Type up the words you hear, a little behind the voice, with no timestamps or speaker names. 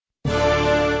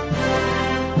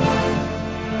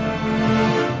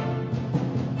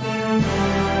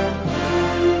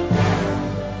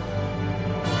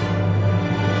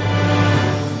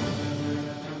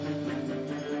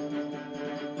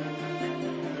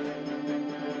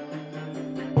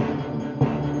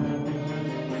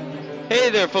Hey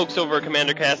there, folks over at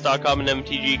CommanderCast.com and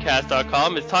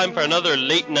MTGCast.com. It's time for another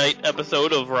late-night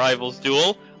episode of Rivals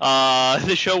Duel,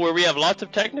 the show where we have lots of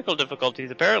technical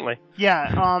difficulties, apparently.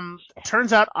 Yeah,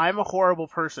 turns out I'm a horrible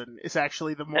person, is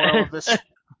actually the moral of this.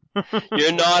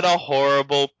 You're not a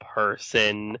horrible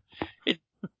person. It's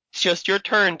just your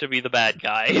turn to be the bad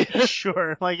guy.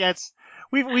 Sure, like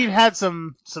we've had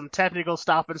some technical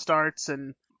stop and starts,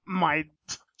 and my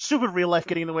stupid real life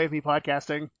getting in the way of me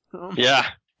podcasting. Yeah.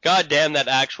 God damn that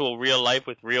actual real life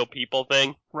with real people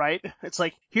thing. Right? It's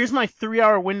like, here's my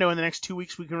 3-hour window in the next 2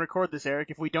 weeks we can record this,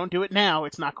 Eric. If we don't do it now,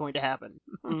 it's not going to happen.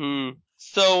 Mm-hmm.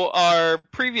 So our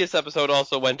previous episode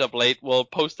also went up late. We'll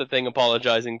post a thing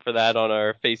apologizing for that on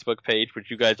our Facebook page, which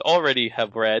you guys already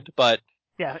have read, but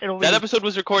Yeah, that episode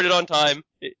was recorded on time.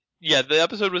 The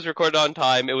episode was recorded on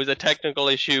time. It was a technical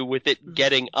issue with it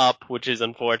getting up, which is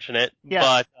unfortunate.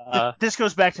 Yeah, But this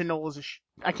goes back to Noel's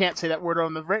I can't say that word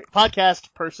on the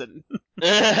podcast person. but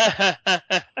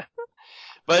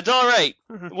it's all right.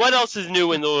 What else is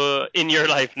new in your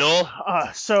life, Noel?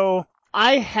 So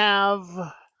I have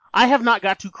not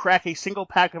got to crack a single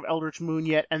pack of Eldritch Moon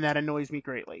yet, and that annoys me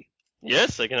greatly.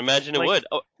 Yes, I can imagine it would.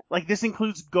 Oh. Like, this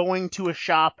includes going to a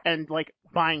shop and, like,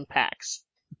 buying packs.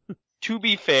 To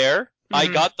be fair, I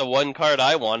got the one card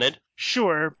I wanted.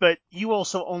 Sure, but you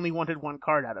also only wanted one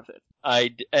card out of it. I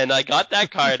got that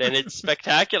card, and it's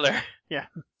spectacular. Yeah.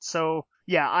 So,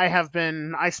 yeah,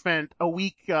 I spent a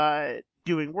week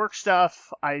doing work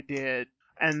stuff. And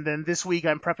then this week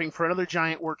I'm prepping for another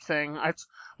giant work thing.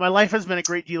 My life has been a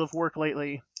great deal of work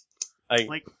lately.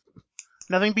 Like,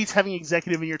 nothing beats having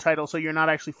executive in your title, so you're not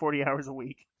actually 40 hours a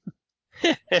week.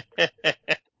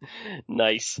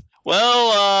 Nice.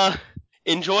 Well,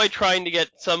 enjoy trying to get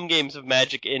some games of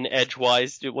Magic in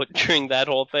edgewise during that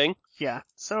whole thing. Yeah,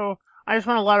 so I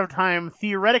spent a lot of time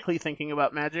theoretically thinking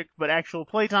about Magic, but actual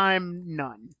playtime,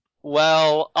 none.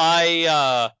 Well,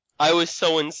 I was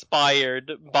so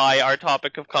inspired by our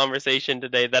topic of conversation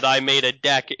today that I made a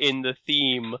deck in the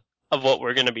theme of what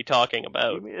we're going to be talking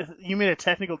about. You made a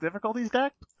technical difficulties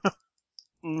deck?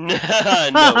 No,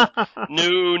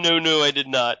 I did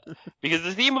not. Because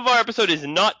the theme of our episode is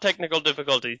not technical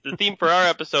difficulties. The theme for our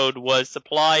episode was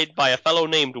supplied by a fellow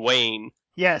named Wayne.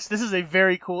 Yes, this is a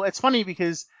very cool... It's funny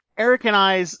because Eric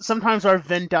and sometimes our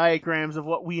Venn diagrams of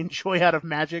what we enjoy out of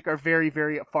Magic are very,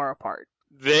 very far apart.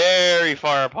 Very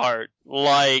far apart.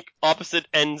 Like opposite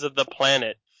ends of the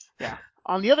planet. Yeah.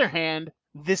 On the other hand,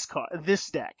 this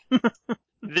deck.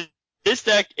 This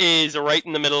deck is right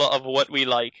in the middle of what we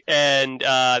like, and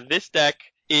this deck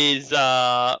is.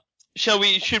 Should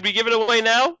we give it away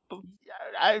now?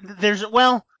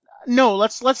 No.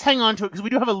 Let's hang on to it because we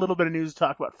do have a little bit of news to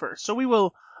talk about first. So we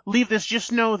will leave this.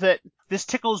 Just know that this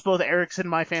tickles both Eric's and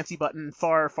my fancy button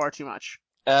far, far too much.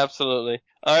 Absolutely.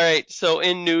 All right. So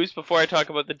in news, before I talk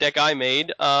about the deck I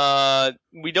made,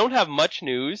 we don't have much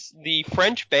news. The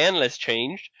French ban list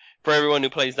changed for everyone who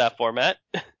plays that format.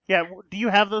 Yeah, do you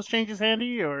have those changes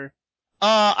handy, or?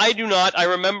 I do not. I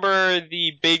remember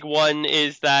the big one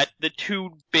is that the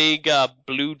two big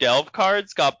blue delve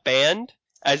cards got banned,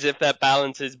 as if that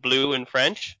balances blue in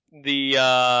French.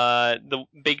 The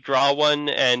big draw one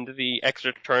and the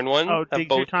extra turn one have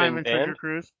both been banned.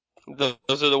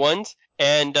 Those are the ones.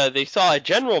 And they saw a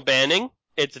general banning.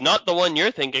 It's not the one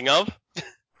you're thinking of.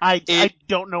 I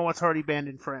don't know what's already banned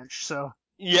in French, so.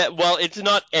 Yeah, well, it's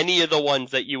not any of the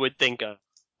ones that you would think of.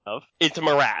 It's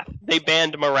Marath. They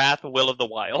banned Marath, Will of the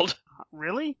Wild.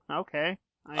 Really? Okay.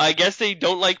 I guess they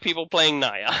don't like people playing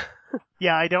Naya.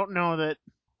 Yeah, I don't know that.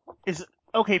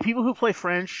 Okay, people who play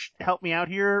French, help me out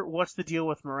here. What's the deal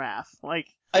with Marath?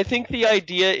 I think the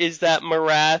idea is that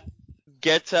Marath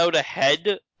gets out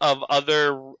ahead of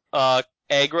other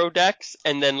aggro decks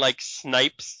and then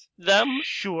snipes them.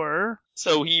 Sure.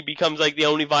 So he becomes the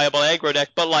only viable aggro deck.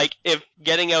 But if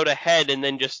getting out ahead and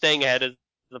then just staying ahead is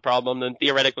the problem, then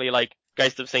theoretically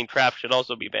Geist of St. Trapp should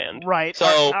also be banned. Right.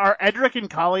 So are Edric and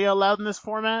Kalia allowed in this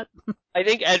format? I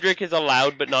think Edric is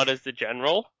allowed, but not as the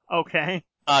general. Okay.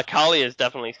 Kalia is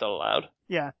definitely still allowed.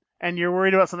 Yeah. And you're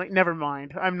worried about something? Never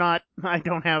mind. I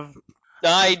don't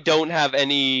have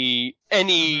any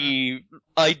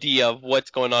idea of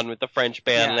what's going on with the French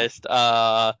ban list.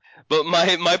 But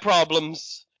my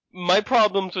problems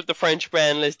with the French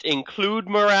ban list include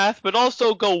Marath, but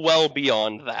also go well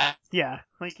beyond that. Yeah,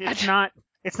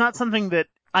 it's not something that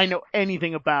I know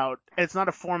anything about. It's not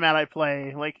a format I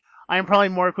play. I am probably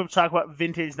more equipped to talk about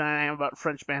Vintage than I am about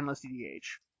French ban list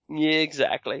EDH. Yeah,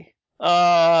 exactly.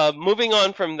 Moving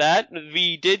on from that,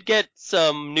 we did get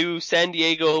some new San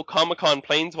Diego Comic-Con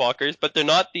Planeswalkers, but they're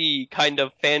not the kind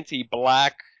of fancy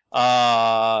black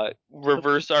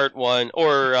reverse art one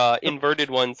or The inverted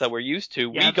ones that we're used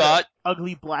to. yeah, We the got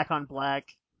ugly black on black.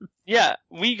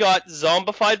 we got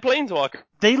zombified planeswalkers.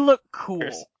 They look cool.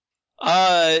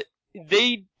 Uh,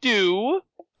 they do.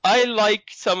 I like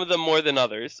some of them more than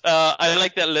others. I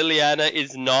like that Liliana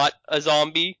is not a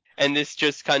zombie, and this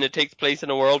just kind of takes place in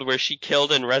a world where she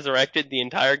killed and resurrected the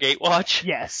entire Gatewatch.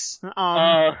 Yes.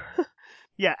 Uh,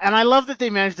 Yeah, and I love that they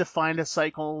managed to find a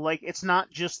cycle. Like, it's not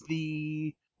just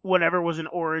the whatever was an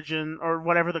origin or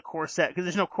whatever the core set, because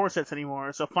there's no core sets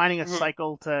anymore. So finding a mhm,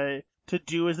 cycle to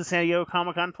do as the San Diego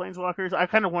Comic-Con Planeswalkers, I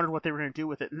kind of wondered what they were going to do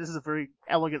with it, and this is a very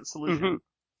elegant solution.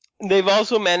 mhm. They've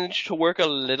also managed to work a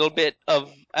little bit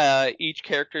of each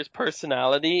character's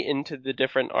personality into the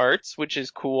different arts, which is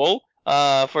cool.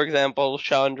 For example,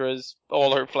 Chandra's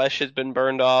all her flesh has been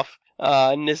burned off.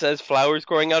 Nissa's flowers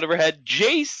growing out of her head.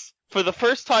 Jace, for the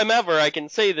first time ever, I can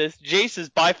say this. Jace is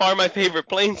by far my favorite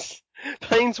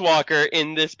planeswalker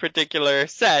in this particular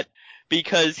set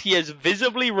because he has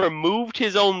visibly removed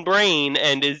his own brain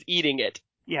and is eating it,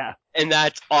 Yeah. and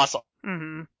that's awesome.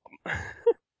 hmm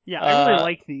Yeah, I really Uh,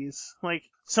 like these. Like,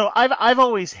 so I've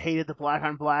always hated the black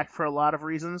on black for a lot of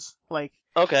reasons. Like,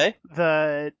 okay.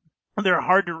 the they're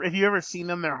hard to if you ever seen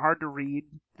them, they're hard to read.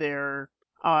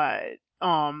 Uh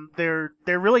they're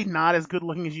really not as good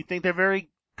looking as you think. They're very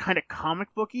kind of comic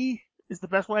booky is the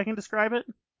best way I can describe it.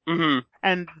 Mhm.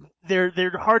 And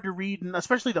they're hard to read, and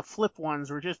especially the flip ones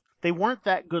were just they weren't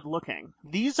that good looking.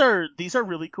 These are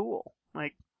really cool.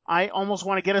 Like, I almost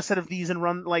want to get a set of these and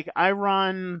run, like, I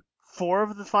run 4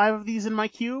 of the 5 of these in my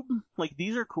cube. Like,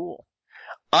 these are cool.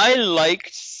 I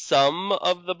liked some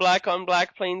of the black on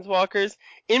black planeswalkers.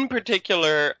 In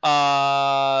particular,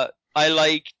 I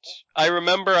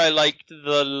remember I liked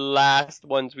the last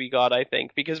ones we got, I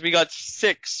think, because we got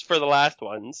 6 for the last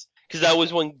ones. Because that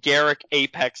was when Garruk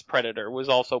Apex Predator was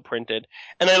also printed.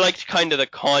 And I liked kind of the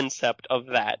concept of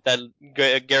that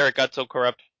Garruk got so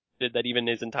corrupted that even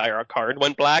his entire card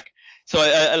went black. So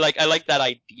I like that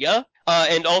idea.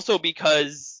 And also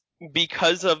because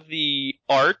of the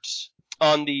art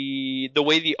on the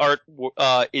way the art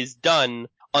is done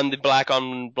on the black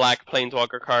on black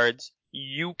planeswalker cards,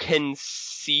 you can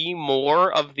see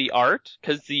more of the art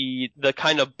because the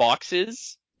kind of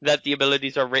boxes that the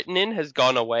abilities are written in has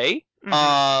gone away.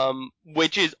 hmm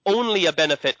Which is only a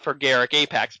benefit for Garruk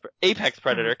Apex hmm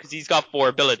Predator because he's got 4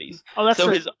 abilities. Oh, that's So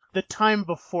his the time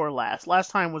before last.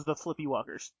 Last time was the Flippy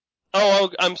Walkers.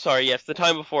 I'm sorry, yes, the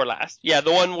time before last. Yeah,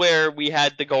 the one where we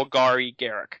had the Golgari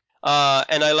Garruk.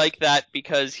 And I like that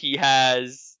because he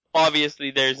has,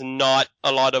 obviously there's not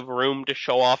a lot of room to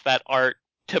show off that art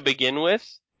to begin with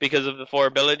because of the 4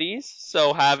 abilities.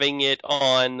 So having it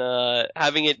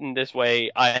in this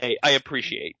way, I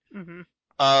appreciate. hmm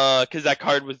Cause that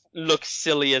card looks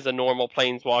silly as a normal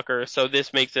planeswalker, so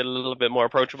this makes it a little bit more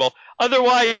approachable.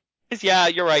 Otherwise, yeah,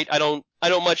 you're right. I don't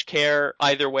much care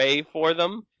either way for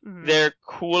them. hmm They're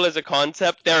cool as a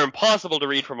concept. They're impossible to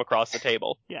read from across the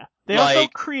table. Yeah. They also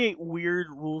Like, create weird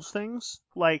rules things.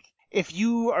 Like, if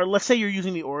you are, let's say you're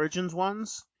using the Origins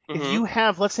ones. If mhm, you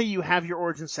have, let's say you have your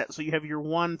Origin set, so you have your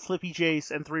 1 Flippy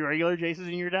Jace and 3 regular Jaces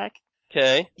in your deck.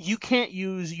 okay. You can't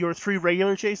use your 3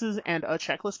 regular Jaces and a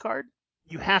checklist card.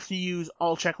 You have to use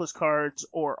all checklist cards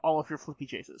or all of your Flippy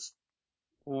Jaces.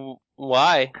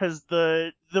 Why? Because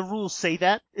the rules say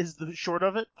that, is the short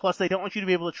of it. Plus, they don't want you to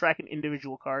be able to track an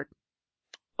individual card.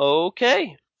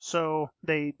 Okay. So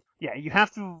yeah, you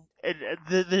have to.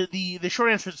 The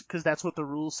short answer is because that's what the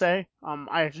rules say.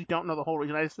 I actually don't know the whole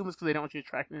reason. I assume it's because they don't want you to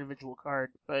track an individual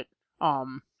card. But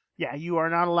yeah, you are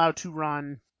not allowed to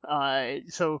run.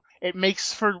 So it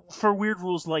makes for weird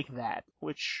rules like that,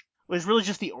 which was really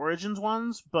just the Origins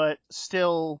ones, but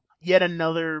still yet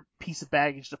another piece of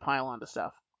baggage to pile onto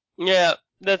stuff. Yeah,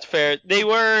 that's fair. They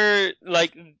were,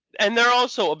 like, and they're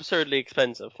also absurdly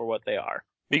expensive for what they are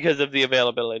because of the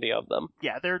availability of them.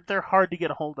 Yeah, they're hard to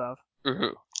get a hold of.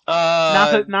 Mhm.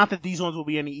 Not that these ones will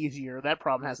be any easier. That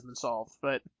problem hasn't been solved,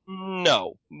 but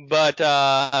No, but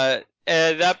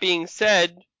that being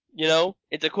said,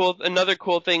 it's another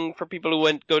cool thing for people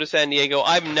who go to San Diego.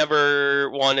 I've never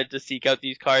wanted to seek out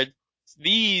these cards.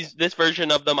 This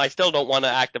version of them, I still don't want to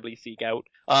actively seek out.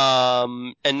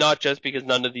 And not just because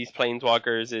none of these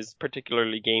planeswalkers is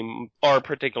particularly game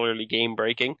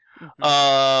breaking. mhm.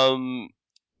 Um,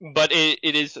 but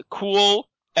it is cool.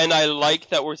 And I like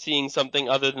that we're seeing something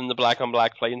other than the black on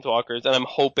black planeswalkers, and I'm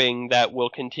hoping that we'll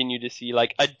continue to see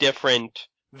like a different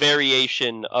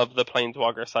variation of the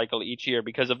planeswalker cycle each year,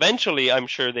 because eventually I'm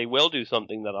sure they will do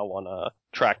something that I want to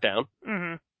track down.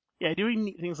 Yeah, doing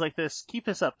neat things like this. Keep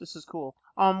this up. This is cool.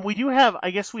 We do have.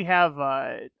 I guess we have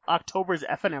October's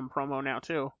F&M promo now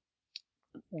too.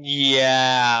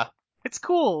 Yeah. It's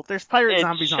cool. There's pirate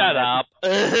zombies on Shut it. up.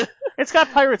 It's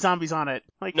got pirate zombies on it.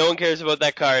 Like, No one cares about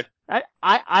that card.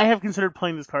 I have considered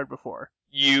playing this card before.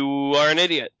 You are an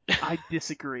idiot. I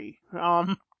disagree.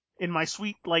 In my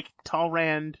sweet, like,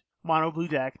 Talrand mono blue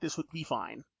deck, this would be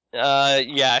fine.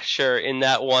 Yeah, sure, in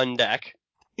that one deck.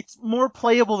 It's more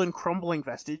playable than Crumbling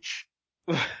Vestige.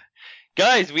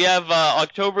 Guys, we have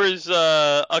October's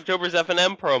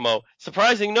F&M promo.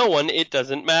 Surprising no one, it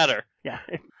doesn't matter. Yeah,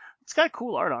 it's got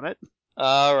cool art on it.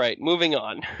 Alright, moving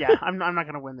on. Yeah, I'm not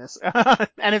gonna win this.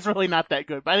 And it's really not that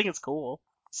good, but I think it's cool.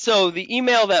 So, the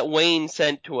email that Wayne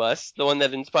sent to us, the one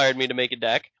that inspired me to make a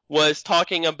deck, was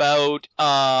talking about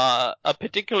a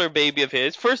particular baby of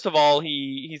his. First of all,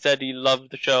 he said he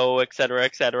loved the show, etc.,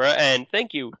 and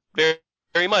thank you very,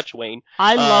 very much, Wayne.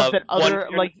 I love that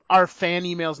our fan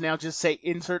emails now just say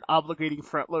insert obligating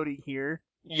front loading here.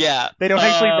 Yeah. They don't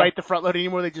actually write the front load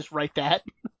anymore, they just write that.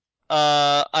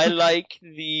 I like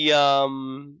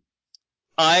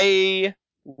I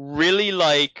really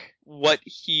like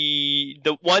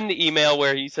the email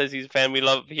where he says he's a fan, we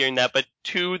love hearing that, but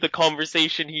two, the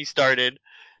conversation he started,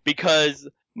 because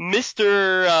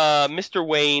Mr.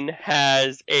 Wayne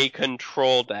has a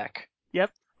control deck.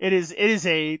 Yep. It is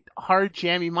a hard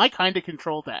jammy, my kind of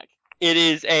control deck. It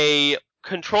is a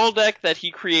control deck that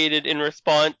he created in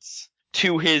response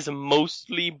to his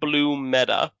mostly blue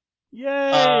meta.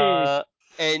 Yay!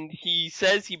 And he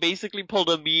says he basically pulled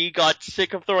a me, got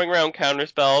sick of throwing around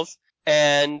counterspells,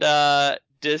 and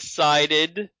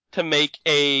decided to make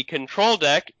a control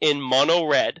deck in mono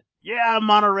red. Yeah,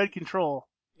 mono red control.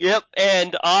 Yep,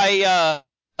 and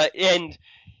and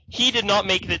he did not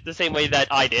make it the same way that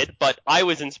I did, but I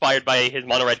was inspired by his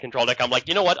mono red control deck. I'm like,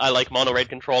 you know what? I like mono red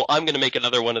control. I'm gonna make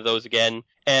another one of those again.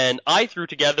 And I threw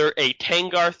together a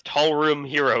Tangarth Tallroom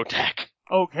hero deck.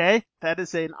 Okay, that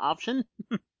is an option.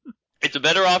 It's a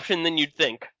better option than you'd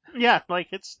think. Yeah, like,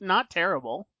 it's not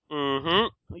terrible. Mm-hmm.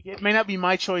 Like, it may not be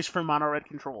my choice for mono red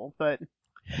control, but...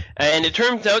 And it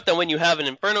turns out that when you have an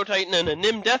Inferno Titan and a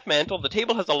Nim Death Mantle, the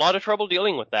table has a lot of trouble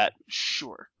dealing with that.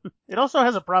 Sure. It also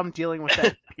has a problem dealing with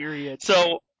that, period.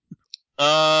 So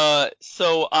I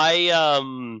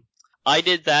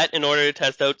did that in order to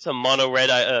test out some mono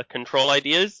red control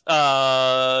ideas.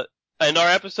 And our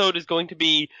episode is going to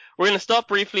be, we're going to stop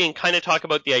briefly and kind of talk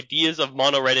about the ideas of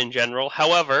mono red in general.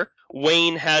 However,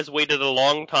 Wayne has waited a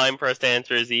long time for us to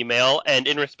answer his email, and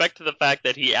in respect to the fact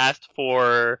that he asked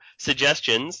for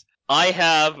suggestions, I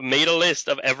have made a list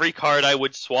of every card I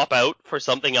would swap out for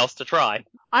something else to try.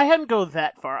 I hadn't go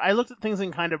that far. I looked at things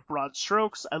in kind of broad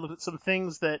strokes. I looked at some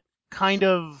things that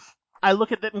I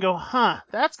look at that and go,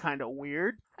 that's kind of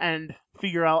weird, and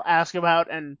figure I'll ask about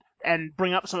and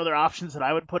bring up some other options that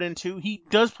I would put into. He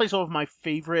does play some of my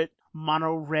favorite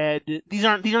mono red. These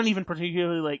aren't even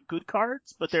particularly like good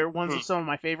cards, but they're ones of some of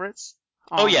my favorites.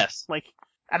 Oh yes.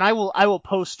 And I will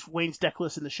post Wayne's deck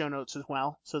list in the show notes as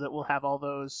well, so that we'll have all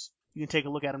those. You can take a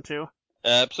look at them too.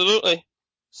 Absolutely.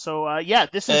 So yeah,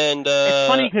 this is it's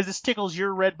funny because this tickles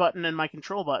your red button and my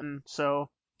control button. So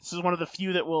this is one of the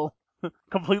few that will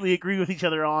completely agree with each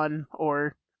other on,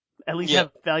 or at least have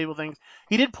valuable things.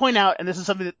 He did point out, and this is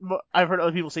something that I've heard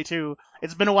other people say too,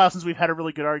 it's been a while since we've had a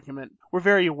really good argument. We're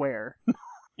very aware.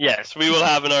 Yes, we will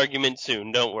have an argument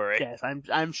soon, don't worry. Yes,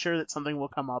 I'm sure that something will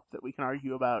come up that we can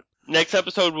argue about. Next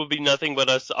episode will be nothing but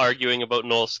us arguing about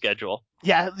Noel's schedule.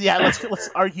 Yeah, let's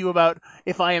argue about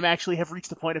if I am actually have reached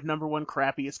the point of number one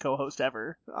crappiest co-host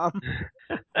ever.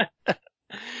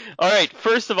 Alright,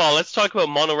 first of all, let's talk about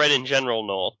mono red in general,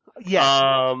 Noel. Yes.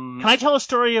 Can I tell a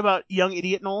story about young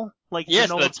idiot Noel? Like yes,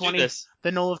 the Noel let's do this.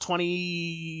 The Noel of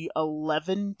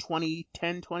 2011,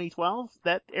 2010, 2012,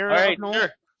 that era All right, of Noel. Sure.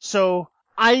 So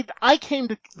I came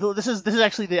to this is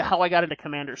actually how I got into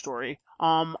Commander story.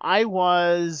 I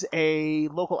was a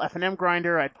local F&M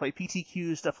grinder. I'd play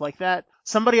PTQ, stuff like that.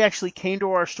 Somebody actually came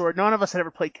to our store. None of us had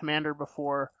ever played Commander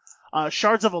before.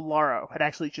 Shards of Alaro had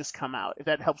actually just come out, if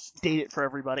that helps date it for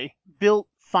everybody. Built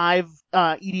 5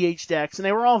 EDH decks, and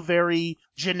they were all very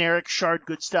generic shard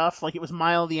good stuff. Like, it was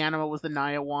Mile the Anima was the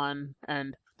Naya one,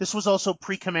 and this was also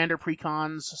pre-Commander,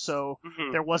 pre-cons, so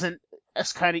there wasn't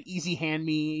as kind of easy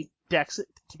hand-me decks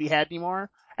to be had anymore.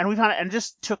 And we found it, and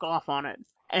just took off on it.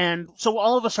 And so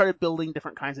all of us started building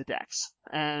different kinds of decks.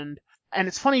 And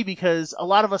it's funny because a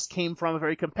lot of us came from a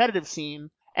very competitive scene,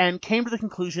 and came to the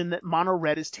conclusion that mono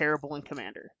red is terrible in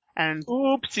Commander. And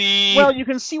oopsie. Well, you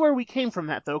can see where we came from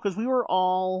that though, because we were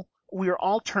all we were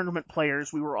all tournament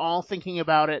players. We were all thinking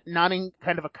about it, not in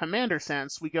kind of a commander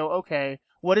sense. We go, okay,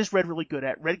 what is red really good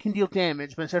at? Red can deal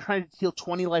damage, but instead of trying to deal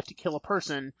 20 life to kill a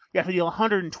person, you have to deal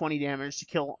 120 damage to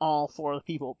kill all 4 of the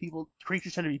people.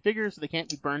 Creatures tend to be bigger, so they can't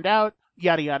be burned out,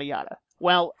 yada, yada, yada.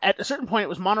 Well, at a certain point, it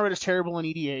was mono red is terrible in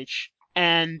EDH,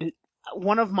 and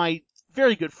one of my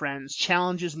very good friends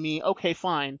challenges me, okay,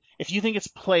 fine, if you think it's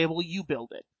playable, you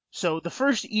build it. So the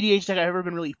first EDH deck I've ever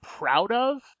been really proud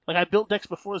of, like I built decks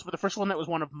before this, but the first one that was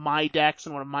one of my decks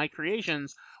and one of my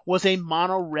creations was a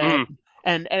mono red.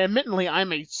 And admittedly,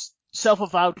 I'm a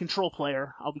self-avowed control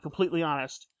player. I'll be completely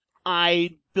honest.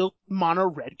 I built mono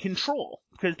red control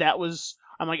because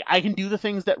I'm like, I can do the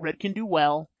things that red can do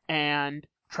well and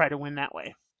try to win that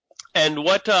way. And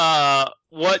what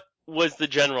was the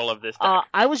general of this deck?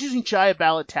 I was using Jaya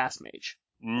Ballad Task Mage.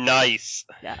 Nice.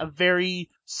 Yeah, a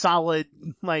very solid,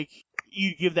 like,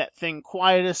 you give that thing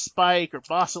Quietus Spike or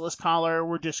Bossilus Collar,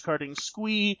 we're discarding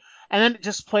Squee, and then it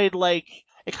just played like,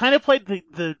 it kind of played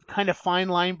the kind of fine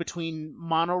line between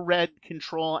mono red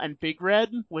control and big red,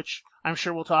 which I'm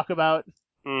sure we'll talk about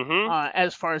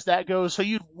as far as that goes. So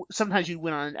sometimes you'd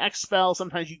win on an X spell,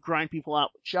 sometimes you'd grind people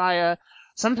out with Jaya.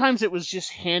 Sometimes it was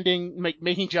just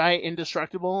making Jaya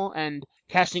indestructible and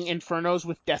casting Infernos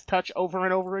with Death Touch over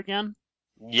and over again.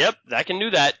 Yep, that can do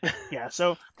that. Yeah,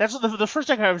 so that's the first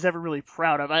deck I was ever really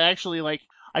proud of. I actually,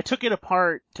 I took it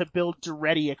apart to build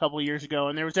Duretti a couple of years ago,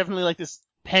 and there was definitely, this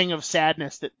pang of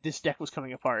sadness that this deck was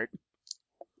coming apart.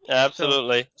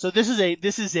 Absolutely. So this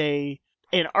is an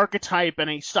archetype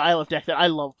and a style of deck that I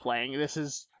love playing. This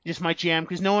is just my jam,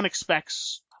 because no one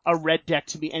expects a red deck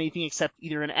to be anything except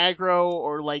either an aggro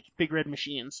or, big red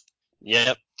machines.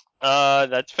 Yep.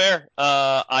 That's fair.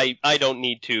 I don't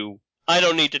need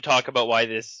to talk about why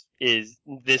this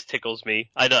tickles me.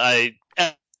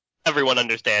 Everyone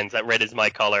understands that red is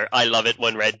my color. I love it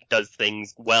when red does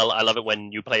things well. I love it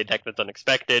when you play a deck that's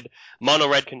unexpected. Mono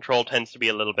red control tends to be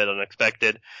a little bit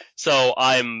unexpected. So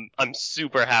I'm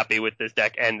super happy with this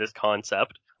deck and this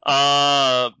concept.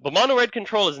 But mono red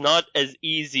control is not as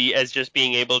easy as just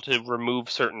being able to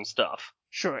remove certain stuff.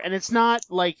 Sure, and it's not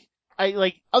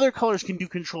other colors can do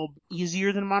control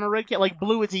easier than mono red. Like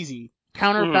blue, it's easy.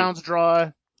 Counterbounds, draw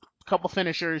a couple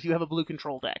finishers, you have a blue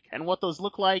control deck. And what those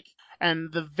look like,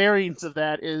 and the variance of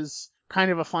that is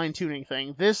kind of a fine-tuning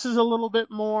thing. This is there's a little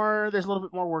bit more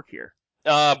work here.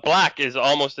 Black is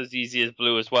almost as easy as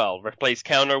blue as well. Replace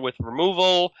counter with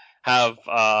removal, have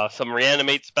some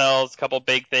reanimate spells, a couple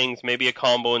big things, maybe a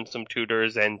combo and some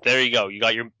tutors, and there you go. You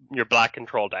got your black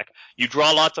control deck. You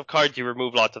draw lots of cards, you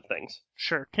remove lots of things.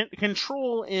 Sure.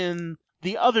 Control in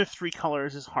the other 3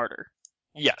 colors is harder.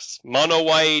 Yes, mono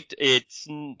white,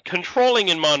 controlling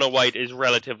in mono white is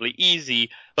relatively easy,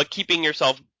 but keeping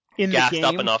yourself gassed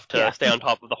up enough to stay on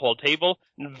top of the whole table,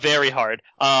 very hard.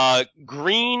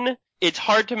 Green, it's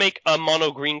hard to make a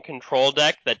mono green control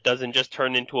deck that doesn't just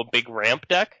turn into a big ramp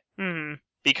deck. Mm-hmm.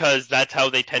 Because that's how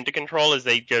they tend to control, is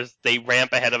they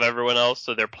ramp ahead of everyone else,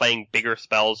 so they're playing bigger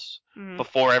spells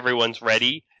before everyone's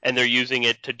ready, and they're using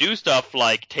it to do stuff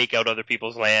like take out other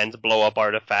people's lands, blow up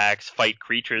artifacts, fight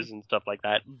creatures and stuff like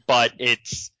that. But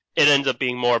it ends up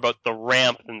being more about the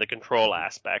ramp than the control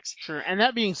aspects. Sure, and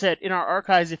that being said, in our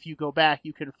archives, if you go back,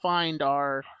 you can find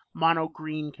our mono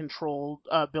green control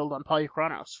build on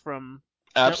Polychronos from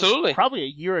Absolutely probably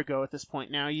a year ago at this point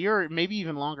now, a year, maybe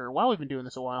even longer. Wow, we've been doing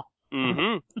this a while.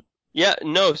 Mm-hmm. Yeah,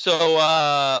 no,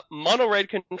 so mono red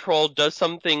control does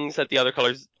some things that the other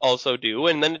colors also do,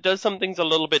 and then it does some things a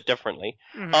little bit differently.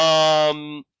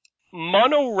 Mono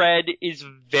red is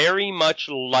very much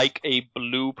like a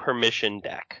blue permission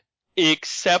deck,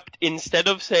 except instead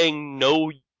of saying,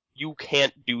 no, you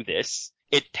can't do this,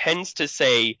 it tends to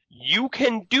say, you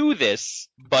can do this,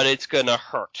 but it's gonna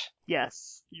hurt.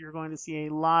 Yes, you're going to see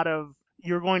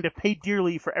you're going to pay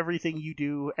dearly for everything you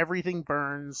do. Everything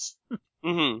burns.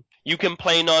 You can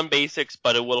play non-basics,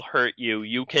 but it will hurt you.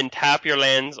 You can tap your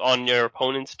lands on your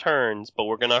opponent's turns, but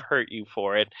we're gonna hurt you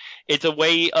for it. It's a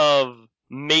way of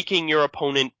making your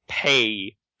opponent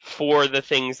pay for the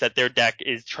things that their deck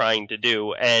is trying to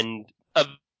do, and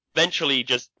eventually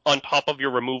just on top of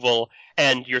your removal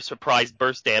and your surprise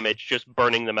burst damage, just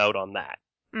burning them out on that.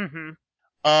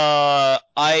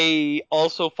 I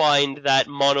also find that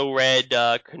mono red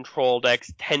control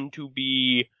decks tend to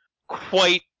be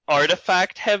quite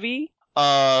artifact heavy.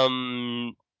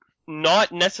 Not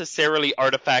necessarily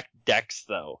artifact decks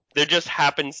though. There just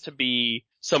happens to be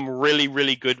some really,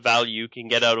 really good value you can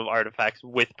get out of artifacts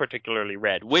with particularly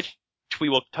red, which we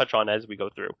will touch on as we go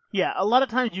through. Yeah, a lot of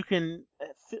times you can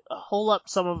hole up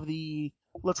some of the,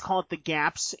 let's call it the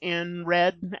gaps in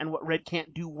red and what red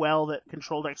can't do well that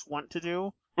control decks want to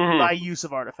do. Mhm. by use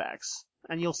of artifacts.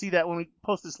 And you'll see that when we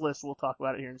post this list, we'll talk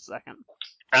about it here in a second.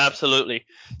 Absolutely.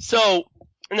 So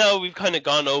now we've kind of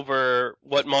gone over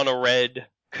what mono red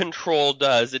control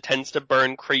does. It tends to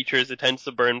burn creatures, it tends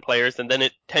to burn players, and then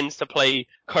it tends to play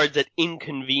cards that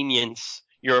inconvenience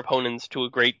your opponents to a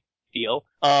great deal.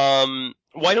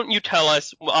 Why don't you tell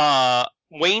us?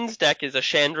 Wayne's deck is a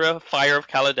Chandra Fire of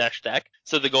Kaladesh deck,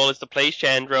 so the goal is to play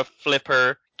Chandra, flip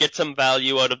her, get some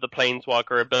value out of the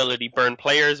Planeswalker ability, burn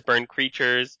players, burn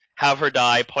creatures, have her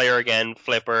die, play her again,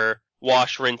 flip her,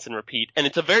 wash, rinse, and repeat. And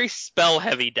it's a very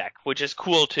spell-heavy deck, which is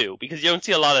cool too, because you don't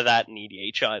see a lot of that in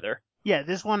EDH either. Yeah,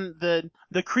 this one,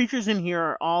 the creatures in here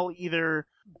are all either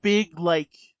big, like,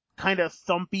 kind of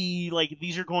thumpy, like,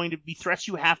 these are going to be threats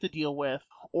you have to deal with,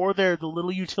 or they're the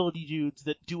little utility dudes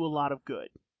that do a lot of good.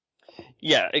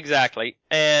 Yeah, exactly.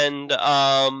 And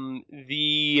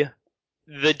the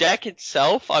deck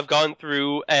itself, I've gone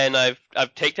through and I've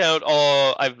taken out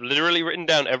I've literally written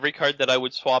down every card that I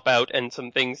would swap out and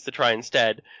some things to try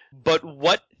instead. But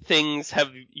what things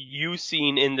have you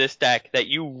seen in this deck that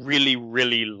you really,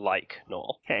 really like,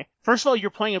 Noel? Okay. First of all, you're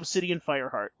playing Obsidian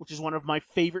Fireheart, which is one of my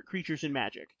favorite creatures in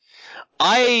Magic.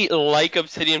 I like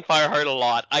Obsidian Fireheart a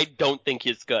lot. I don't think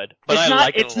it's good, but It's I not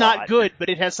like it a it's not lot. good, but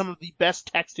it has some of the best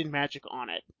text in Magic on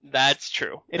it. That's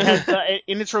true. It has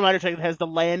in its reminder text, it has the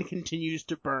land continues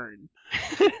to burn,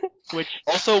 which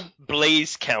Also,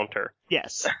 Blaze counter.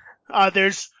 yes.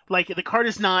 There's like the card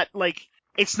is not like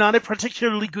it's not a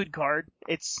particularly good card.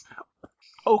 It's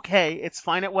okay. It's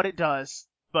fine at what it does,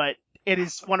 but it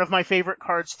is one of my favorite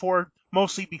cards for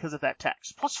mostly because of that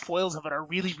text. Plus foils of it are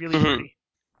really really Mhm. pretty.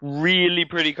 Really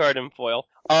pretty card in foil.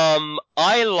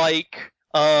 I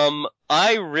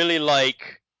really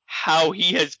like how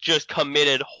he has just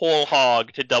committed whole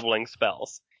hog to doubling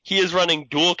spells. He is running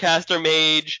Dualcaster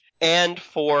Mage, and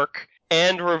Fork,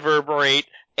 and Reverberate,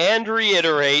 and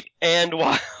Reiterate, and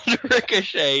Wild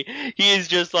Ricochet. He is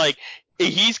just like,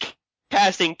 he's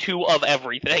casting 2 of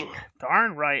everything.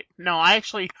 Darn right. No, I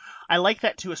like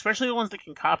that too, especially the ones that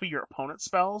can copy your opponent's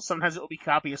spells. Sometimes it will be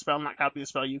copy a spell, not copy a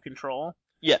spell you control.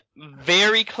 Yeah,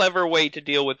 very clever way to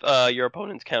deal with your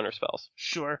opponent's counter spells.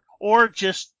 Sure. Or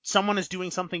just someone is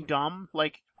doing something dumb,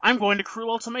 like, I'm going to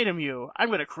Cruel Ultimatum you. I'm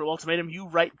going to Cruel Ultimatum you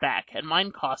right back, and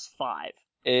mine costs 5.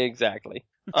 Exactly.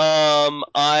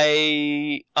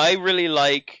 I really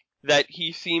like that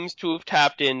he seems to have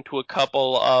tapped into a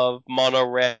couple of mono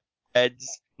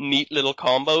red's neat little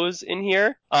combos in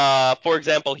here. For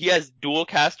example, he has Dual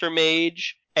Caster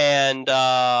Mage and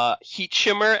Heat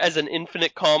Shimmer as an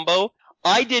infinite combo.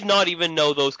 I did not even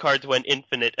know those cards went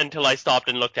infinite until I stopped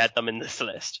and looked at them in this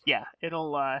list. Yeah,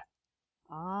 it'll, I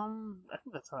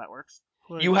think that's how that works.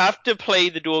 You have to play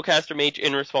the Dual Caster Mage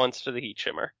in response to the Heat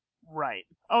Shimmer. Right.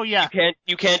 Oh, yeah.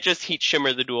 You can't just Heat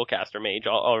Shimmer the Dual Caster Mage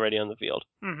already on the field.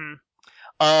 Mm-hmm.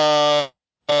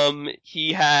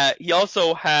 He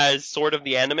also has Sword of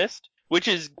the Animist, which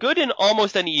is good in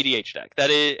almost any EDH deck. That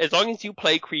is, as long as you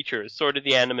play creatures, Sword of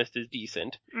the Animist is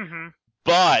decent. Mm-hmm.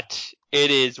 But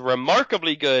it is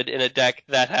remarkably good in a deck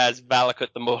that has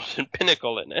Valakut the Molten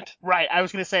Pinnacle in it. Right, I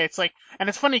was gonna say, it's like, and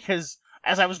it's funny because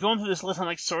as I was going through this list, I'm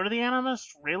like, Sword of the Animist?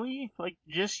 Really? Like,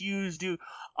 just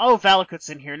oh, Valakut's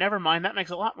in here, never mind, that makes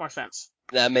a lot more sense.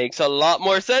 That makes a lot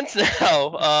more sense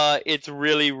now. It's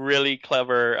really, really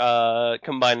clever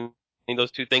combining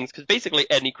those two things, because basically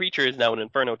any creature is now an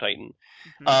Inferno Titan.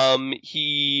 Mm-hmm.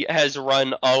 He has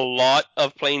run a lot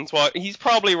of Planeswalkers. He's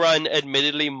probably run,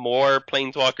 admittedly, more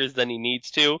Planeswalkers than he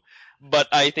needs to, but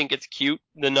I think it's cute,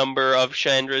 the number of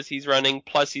Chandras he's running,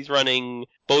 plus he's running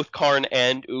both Karn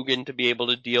and Ugin to be able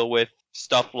to deal with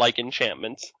stuff like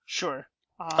enchantments. Sure.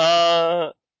 Uh,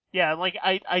 Yeah, like,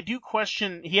 I do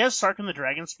question, he has Sarkhan the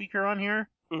Dragon Speaker on here,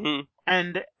 mhm.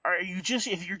 and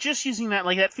if you're just using that,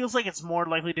 like, that feels like it's more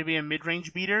likely to be a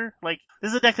mid-range beater. Like,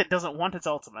 this is a deck that doesn't want its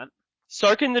ultimate.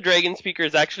 Sarkhan the Dragon Speaker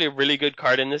is actually a really good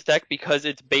card in this deck because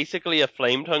it's basically a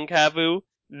Flame Tongue Kavu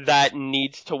that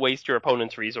needs to waste your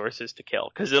opponent's resources to kill,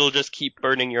 because it'll just keep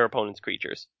burning your opponent's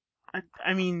creatures.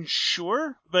 I mean,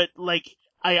 sure, but, like,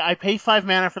 I pay 5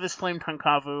 mana for this Flame Tongue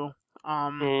Kavu,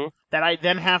 Mhm. that I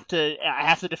then have to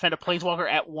defend a Planeswalker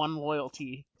at 1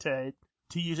 loyalty to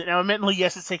use it. Now, admittedly,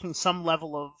 yes, it's taking some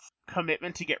level of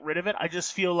commitment to get rid of it. I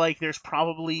just feel like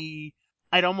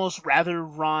I'd almost rather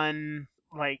run,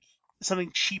 like,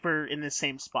 something cheaper in the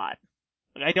same spot.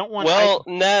 Like, I don't want, Well,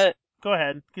 now, go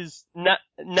ahead, because, now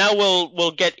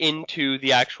we'll get into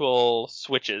the actual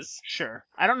switches. sure.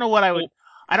 I don't know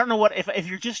if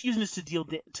you're just using this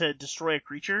to destroy a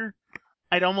creature,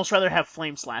 I'd almost rather have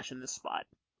Flame Slash in this spot.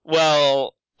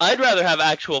 Well, I'd rather have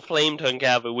actual Flame Tongue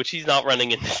Kavu, which he's not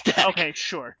running in this deck. Okay,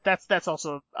 sure. That's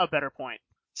also a better point.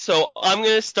 So I'm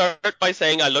going to start by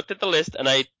saying I looked at the list and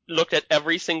I looked at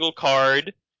every single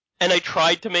card and I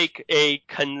tried to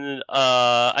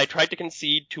I tried to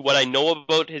concede to what I know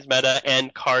about his meta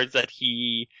and cards that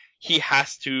he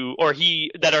has to or he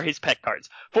that are his pet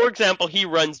cards. For example, he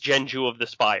runs Genju of the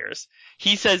Spires.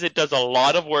 He says it does a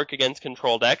lot of work against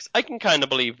control decks. I can kind of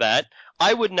believe that.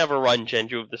 I would never run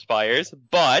Genju of the Spires,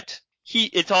 but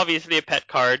it's obviously a pet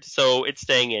card, so it's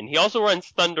staying in. He also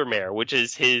runs Thundermare, which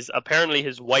is apparently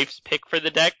his wife's pick for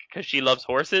the deck because she loves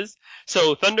horses.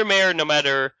 So Thundermare, no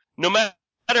matter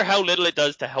how little it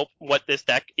does to help what this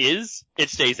deck is, it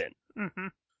stays in.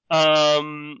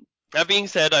 Mm-hmm. That being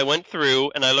said, I went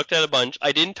through and I looked at a bunch.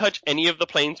 I didn't touch any of the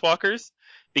Planeswalkers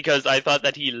because I thought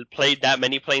that he played that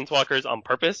many Planeswalkers on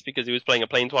purpose because he was playing a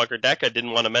Planeswalker deck. I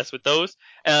didn't want to mess with those.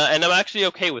 And I'm actually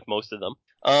okay with most of them.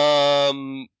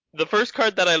 The first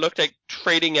card that I looked at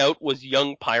trading out was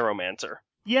Young Pyromancer.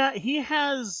 Yeah, he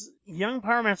has Young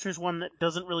Pyromancer's one that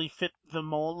doesn't really fit the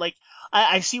mold. Like,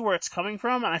 I see where it's coming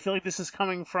from, and I feel like this is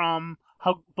coming from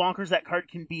how bonkers that card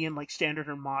can be in like Standard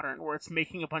or Modern, where it's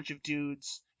making a bunch of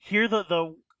dudes. Here,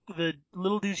 the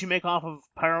little dudes you make off of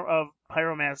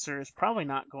Pyromancer is probably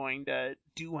not going to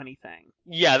do anything.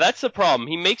 Yeah, that's the problem.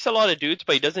 He makes a lot of dudes,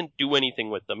 but he doesn't do anything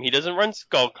with them. He doesn't run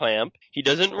Skull Clamp. He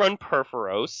doesn't run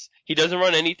Perforos. He doesn't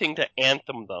run anything to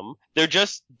Anthem them. They're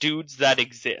just dudes that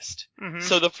exist. Mm-hmm.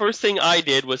 So the first thing I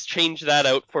did was change that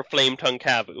out for Flame Tongue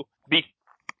Kavu.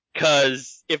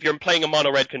 Because if you're playing a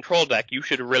mono red control deck, you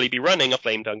should really be running a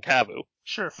Flame Tongue Kavu.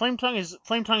 Sure, Flame Tongue is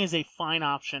a fine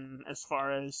option as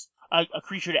far as a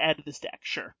creature to add to this deck.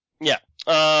 Sure. Yeah.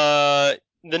 The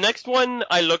next one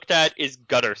I looked at is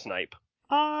Gutter Snipe.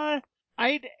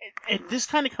 This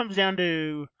kind of comes down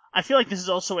to, I feel like this is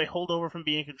also a holdover from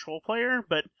being a control player,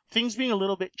 but things being a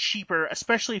little bit cheaper,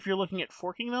 especially if you're looking at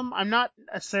forking them. I'm not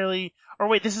necessarily, or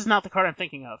wait, this is not the card I'm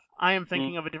thinking of. I am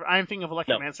thinking of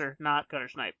Electromancer, not Gutter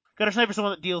Snipe. Gutter Snipe is the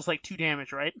one that deals like 2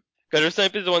 damage, right? Gutter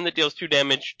Snipe is the one that deals 2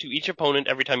 damage to each opponent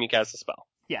every time you cast a spell.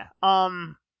 Yeah.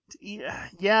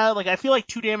 Yeah, like I feel like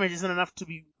 2 damage isn't enough to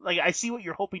be, like, I see what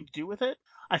you're hoping to do with it.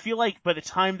 I feel like by the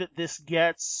time that this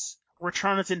gets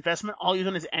return on its investment, all you've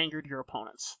done is angered your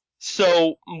opponents.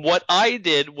 So what I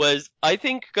did was I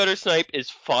think Gutter Snipe is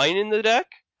fine in the deck.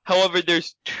 However,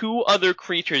 there's 2 other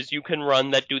creatures you can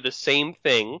run that do the same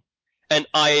thing, and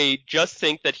I just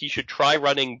think that he should try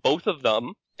running both of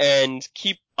them and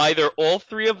keep either all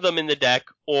 3 of them in the deck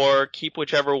or keep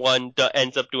whichever one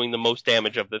ends up doing the most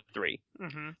damage of the 3.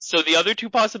 Mm-hmm. So the other 2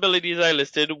 possibilities I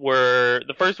listed were,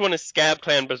 the first one is Scab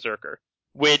Clan Berserker,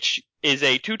 which is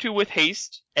a 2/2 with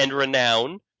haste and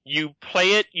renown. You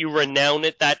play it, you renown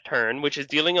it that turn, which is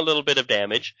dealing a little bit of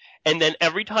damage, and then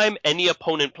every time any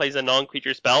opponent plays a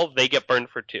non-creature spell, they get burned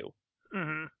for 2.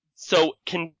 Mm-hmm. So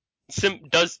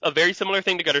does a very similar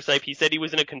thing to Gutter Snipe. He said he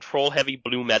was in a control-heavy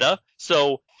blue meta,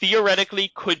 so theoretically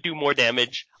could do more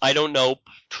damage. I don't know.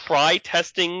 Try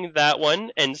testing that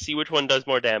one and see which one does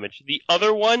more damage. The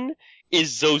other one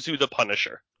is Zozu the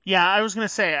Punisher. Yeah, I was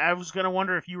gonna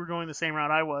wonder if you were going the same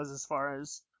route I was as far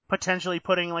as potentially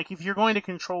putting, like, if you're going to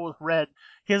control with red,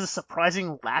 he has a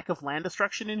surprising lack of land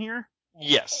destruction in here.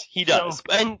 Yes, he does.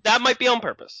 And that might be on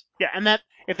purpose. Yeah, and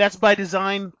if that's by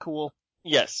design, cool.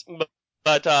 Yes,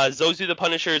 but Zozu the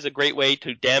Punisher is a great way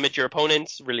to damage your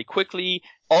opponents really quickly.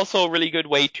 Also a really good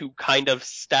way to kind of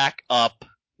stack up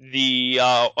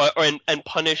and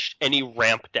punish any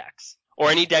ramp decks. Or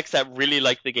any decks that really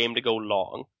like the game to go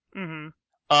long.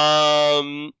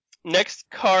 Mm-hmm. Next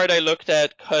card I looked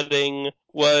at cutting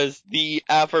was the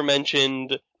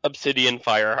aforementioned Obsidian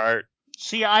Fireheart.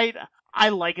 See, I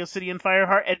like Obsidian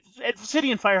Fireheart.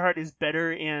 Obsidian Fireheart is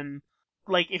better in,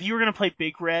 like, if you were gonna play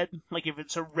big red, like if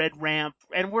it's a red ramp,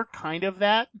 and we're kind of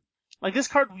that. Like, this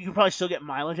card you can probably still get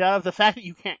mileage out of. The fact that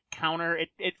you can't counter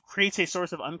it creates a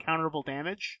source of uncounterable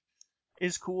damage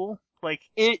is cool. Like,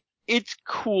 it's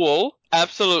cool,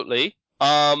 absolutely.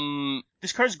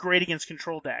 This card's great against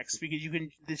control decks because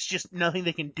there's just nothing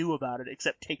they can do about it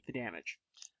except take the damage.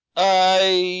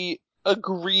 I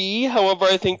agree. However,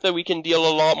 I think that we can deal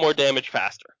a lot more damage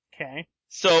faster. Okay.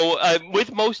 So,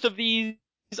 with most of these,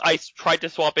 I tried to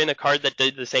swap in a card that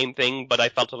did the same thing, but I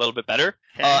felt a little bit better.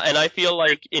 Okay. And I feel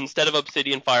like instead of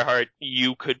Obsidian Fireheart,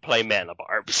 you could play Mana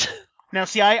Barbs. Now,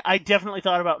 see, I definitely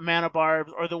thought about Mana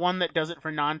Barbs, or the one that does it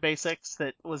for non-basics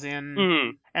that was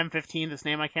in M15, this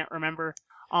name I can't remember.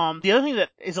 The other thing that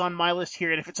is on my list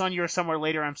here, and if it's on yours somewhere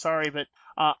later, I'm sorry, but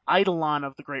Eidolon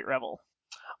of the Great Revel.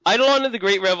 Eidolon of the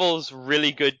Great Revel is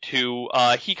really good too.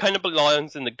 He kind of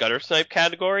belongs in the Gutter Snipe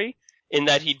category, in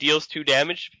that he deals 2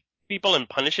 damage to people and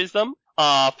punishes them.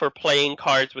 for playing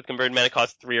cards with converted mana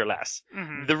cost 3 or less.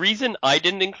 Mm-hmm. The reason I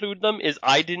didn't include them is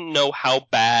I didn't know how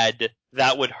bad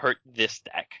that would hurt this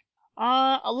deck.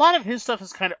 A lot of his stuff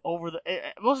is kind of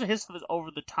most of his stuff is over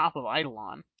the top of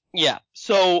Eidolon. Yeah,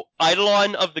 so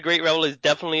Eidolon of the Great Revel is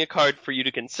definitely a card for you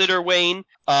to consider, Wayne.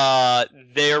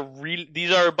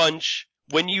 These are a bunch.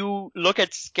 When you look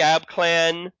at Scab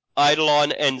Clan,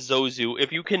 Eidolon, and Zozu,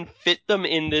 if you can fit them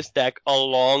in this deck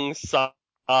alongside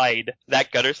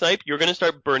that Gutter Snipe, you're going to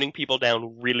start burning people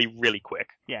down really, really quick.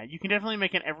 Yeah, you can definitely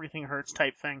make an everything hurts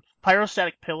type thing.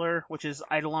 Pyrostatic Pillar, which is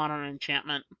Eidolon on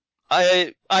enchantment.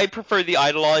 I prefer the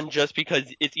Eidolon just because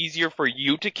it's easier for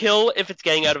you to kill if it's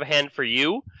getting out of hand for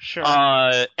you. Sure.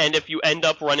 And if you end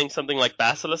up running something like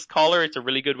Basilisk Collar, it's a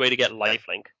really good way to get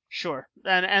lifelink. Sure.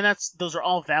 And those are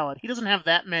all valid. He doesn't have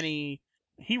that many.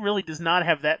 He really does not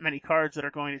have that many cards that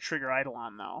are going to trigger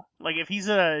Eidolon, though. Like, if he's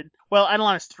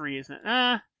Eidolon is 3, isn't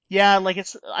it? Yeah, like,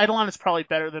 Eidolon is probably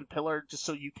better than Pillar just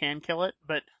so you can kill it,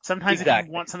 but sometimes if you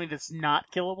want something that's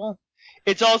not killable.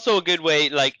 It's also a good way,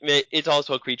 like, it's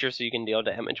also a creature so you can deal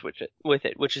damage with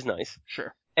it, which is nice.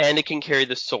 Sure. And it can carry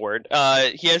the sword.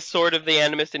 He has Sword of the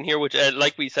Animist in here, which,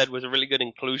 like we said, was a really good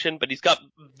inclusion, but he's got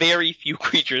very few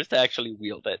creatures to actually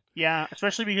wield it. Yeah,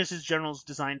 especially because his general's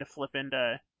designed to flip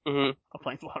into a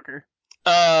Planeswalker.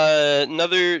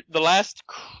 The last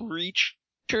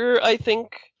creature, I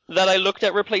think, that I looked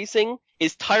at replacing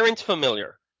is Tyrant's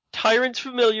Familiar. Tyrant's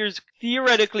Familiar is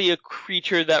theoretically a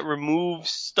creature that removes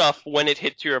stuff when it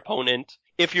hits your opponent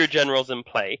if your general's in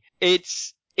play.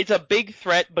 It's a big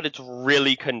threat, but it's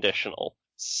really conditional.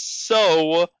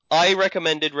 So, I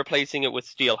recommended replacing it with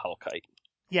Steel Hellkite.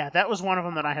 Yeah, that was one of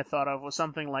them that I had thought of, was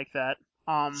something like that.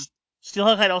 Steel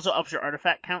Hellkite also ups your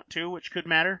artifact count, too, which could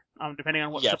matter, depending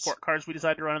on what support cards we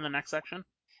decide to run in the next section.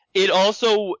 It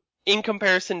also, in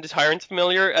comparison to Tyrant's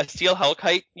Familiar, a Steel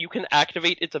Hellkite, you can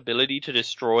activate its ability to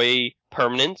destroy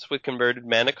permanents with converted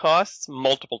mana costs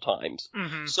multiple times.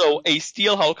 Mm-hmm. So a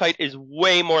Steel Hellkite is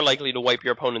way more likely to wipe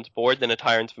your opponent's board than a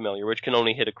Tyrant's Familiar, which can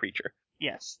only hit a creature.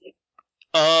 Yes.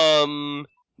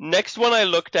 Next one I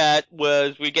looked at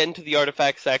was, we get into the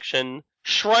artifact section,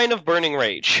 Shrine of Burning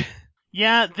Rage.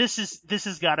 Yeah, this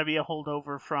has got to be a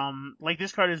holdover from, like,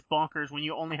 this card is bonkers when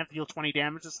you only have to deal 20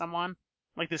 damage to someone.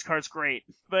 Like, this card's great,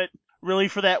 but really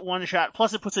for that one shot,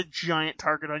 plus it puts a giant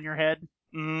target on your head.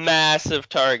 Massive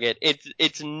target.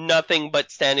 It's nothing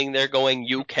but standing there going,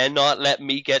 you cannot let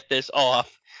me get this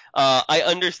off. I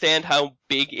understand how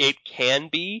big it can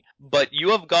be, but you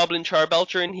have Goblin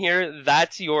Charbelcher in here,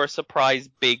 that's your surprise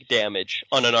big damage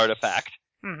on an artifact.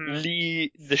 Mm-hmm.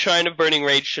 The Shrine of Burning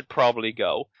Rage should probably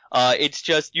go. It's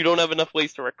just, you don't have enough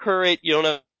ways to recur it, you don't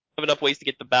have enough ways to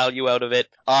get the value out of it.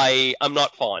 I'm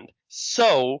not fond.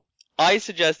 So, I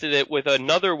suggested it with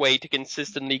another way to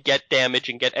consistently get damage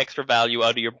and get extra value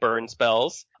out of your burn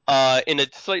spells. In a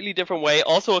slightly different way,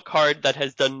 also a card that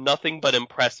has done nothing but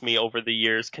impress me over the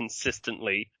years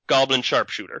consistently. Goblin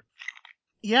Sharpshooter.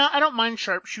 Yeah, I don't mind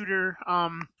Sharpshooter.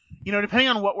 Depending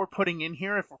on what we're putting in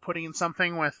here, if we're putting in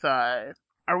something with, no,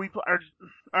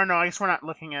 I guess we're not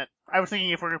looking at, I was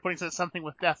thinking if we're putting something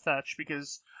with Death Touch,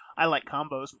 because I like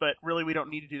combos, but really we don't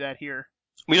need to do that here.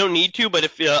 We don't need to, but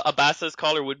if a Basilisk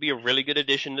Collar would be a really good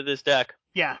addition to this deck.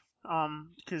 Yeah,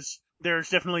 because there's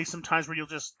definitely some times where you'll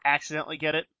just accidentally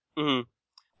get it.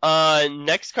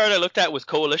 Next card I looked at was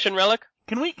Coalition Relic.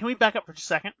 Can we back up for just a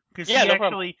second? Because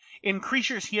in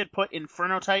creatures he had put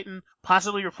Inferno Titan,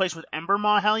 possibly replaced with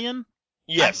Embermaw Hellion.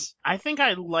 Yes. I think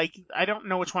I don't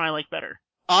know which one I like better.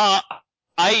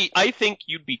 I think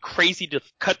you'd be crazy to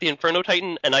cut the Inferno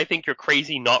Titan, and I think you're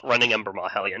crazy not running Embermaw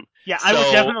Hellion. Yeah, I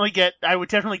would definitely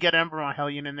get Embermaw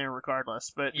Hellion in there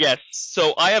regardless, but... Yes,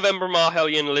 so I have Embermaw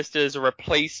Hellion listed as a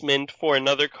replacement for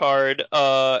another card,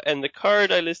 and the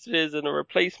card I listed as a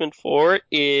replacement for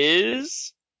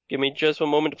is... Give me just one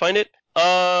moment to find it.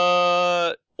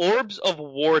 Orbs of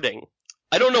Warding.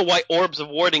 I don't know why Orbs of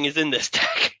Warding is in this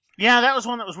deck. Yeah, that was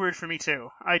one that was weird for me too.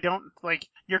 I don't,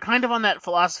 you're kind of on that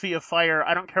philosophy of fire,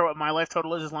 I don't care what my life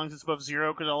total is as long as it's above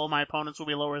 0, because all of my opponents will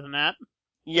be lower than that.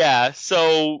 Yeah,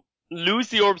 so lose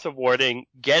the Orbs of Warding,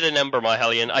 get an Embermaw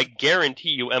Hellion. I guarantee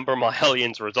you Embermaw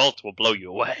Hellion's results will blow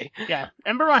you away. Yeah,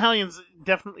 Embermaw Hellion's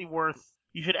definitely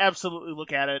you should absolutely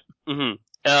look at it.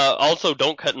 Also,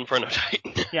 don't cut Inferno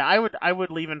Titan. Yeah, I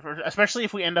would leave Inferno, especially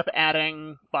if we end up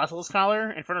adding Basilisk Collar.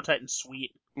 Inferno Titan's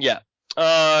sweet. Yeah.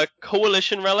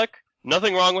 Coalition Relic.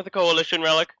 Nothing wrong with the Coalition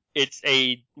Relic. It's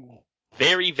a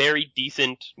very, very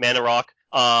decent mana rock.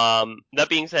 That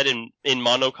being said, in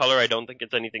monocolor, I don't think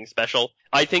it's anything special.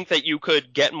 I think that you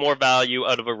could get more value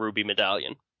out of a Ruby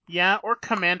Medallion. Yeah, or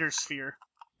Commander Sphere.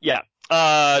 Yeah.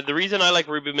 The reason I like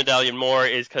Ruby Medallion more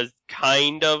is because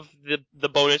kind of the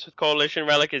bonus with Coalition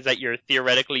Relic is that you're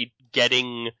theoretically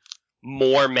getting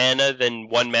more mana than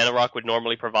one mana rock would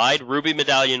normally provide. Ruby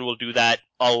Medallion will do that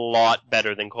a lot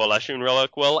better than Coalition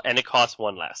Relic will, and it costs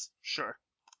one less. Sure.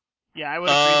 Yeah, I would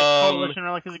agree that Coalition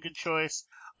Relic is a good choice.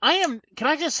 Can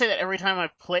I just say that every time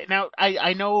I've played, now,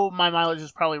 I know my mileage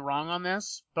is probably wrong on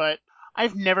this, but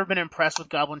I've never been impressed with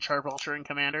Goblin Charbelcher in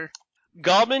Commander.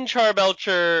 Goblin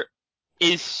Charbelcher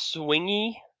is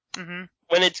swingy. Mm-hmm.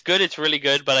 When it's good, it's really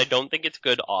good, but I don't think it's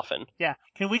good often. Yeah.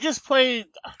 Can we just play,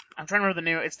 I'm trying to remember the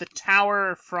name, it's the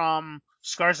tower from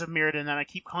Scars of Mirrodin that I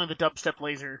keep calling the Dubstep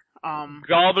Laser.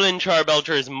 Goblin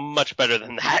Charbelcher is much better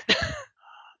than that.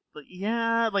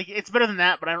 Yeah, like, it's better than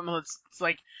that, but I don't know, it's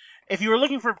like, if you were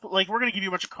looking for, like, we're gonna give you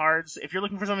a bunch of cards, if you're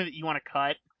looking for something that you want to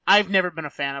cut, I've never been a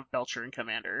fan of Belcher in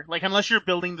Commander. Like, unless you're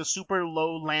building the super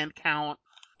low land count,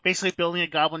 basically building a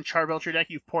Goblin Charbelcher deck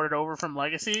you've ported over from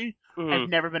Legacy, I've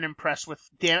never been impressed with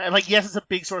damage. Like, yes, it's a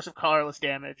big source of colorless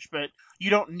damage, but you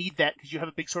don't need that because you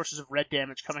have big sources of red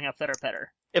damage coming up that are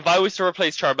better. If I was to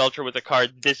replace Charbelcher with a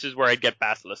card, this is where I'd get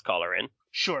Basilisk Collar in.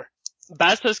 Sure.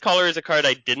 Basilisk Collar is a card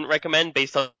I didn't recommend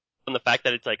based on the fact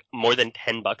that it's like more than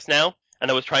 $10 now, and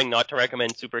I was trying not to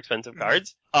recommend super expensive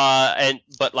cards.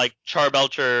 But like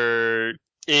Charbelcher,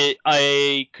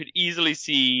 I could easily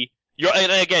see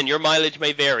and again, your mileage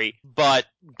may vary, but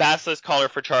Basilisk Collar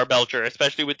for Charbelcher,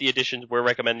 especially with the additions we're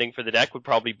recommending for the deck, would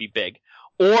probably be big.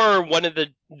 Or one of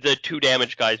the 2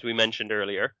 damage guys we mentioned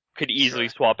earlier could easily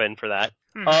swap in for that.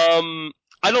 I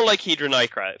don't like Hedron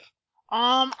Archive.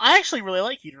 I actually really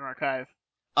like Hedron Archive.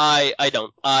 I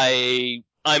don't.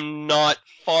 I'm not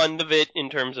fond of it in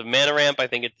terms of mana ramp. I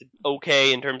think it's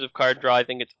okay in terms of card draw. I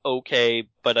think it's okay,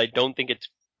 but I don't think it's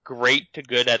great to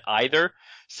good at either.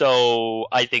 So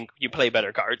I think you play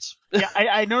better cards. Yeah,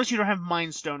 I noticed you don't have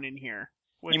Mind Stone in here.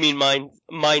 You mean Mind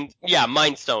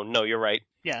Stone. No, you're right.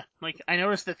 Yeah, like, I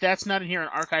noticed that that's not in here in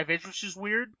Archive Age, which is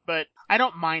weird, but I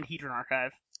don't mind Hedron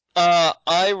Archive.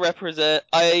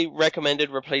 I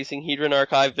recommended replacing Hedron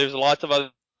Archive. There's lots of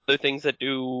other things that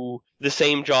do the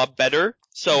same job better,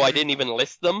 so I didn't even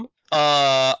list them.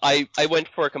 I went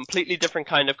for a completely different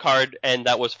kind of card, and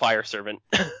that was Fire Servant.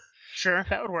 Sure,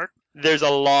 that would work. There's a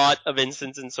lot of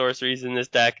instants and sorceries in this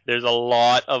deck. There's a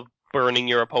lot of burning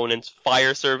your opponent's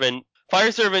Fire Servant.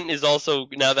 Fire Servant is also,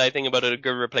 now that I think about it, a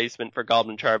good replacement for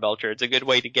Goblin Charbelcher. It's a good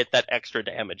way to get that extra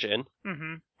damage in.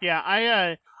 Mm-hmm. Yeah,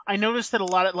 I noticed that a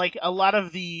lot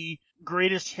of the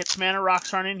greatest hits mana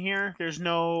rocks aren't in here. There's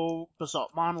no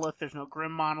Basalt Monolith, there's no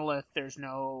Grim Monolith, there's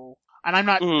no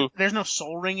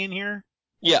Soul Ring in here.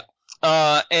 Yeah.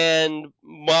 And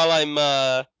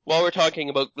while we're talking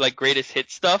about like greatest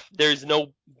hit stuff, there's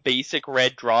no basic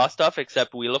red draw stuff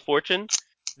except Wheel of Fortune.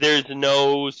 There's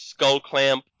no Skull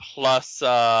Clamp plus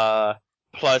the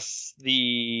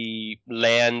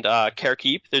land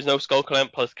Carekeep. There's no Skull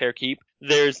Clamp plus Carekeep.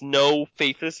 There's no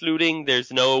Faithless Looting.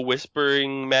 There's no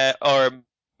Whispering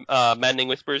Maddening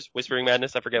Whispers, Whispering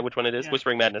Madness. I forget which one it is. Yeah.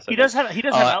 Whispering Madness. He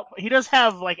does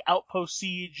have like Outpost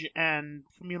Siege and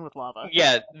Commune with Lava.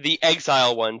 Yeah, the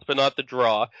exile ones, but not the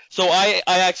draw. So I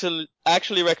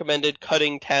actually recommended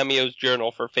cutting Tamio's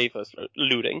Journal for Faithless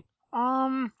Looting.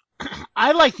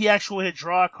 I like the actual way to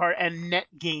draw a card and net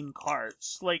gain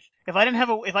cards. Like,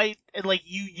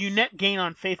 you net gain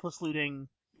on Faithless Looting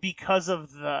because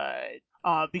of the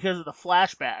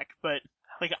flashback, but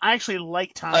like, I actually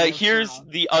like Tamio's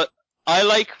Journal. I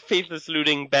like Faithless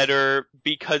Looting better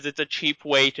because it's a cheap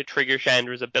way to trigger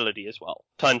Chandra's ability as well,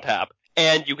 to untap.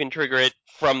 And you can trigger it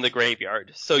from the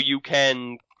graveyard. So you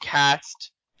can cast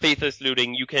Faithless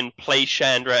Looting, you can play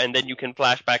Chandra, and then you can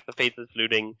flashback the Faithless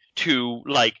Looting to,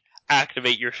 like,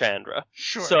 activate your Chandra.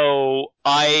 Sure. So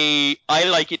I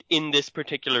like it in this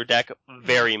particular deck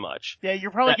very much. Yeah,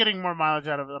 you're probably getting more mileage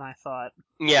out of it than I thought.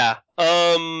 Yeah.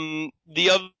 The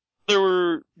other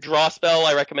draw spell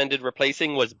I recommended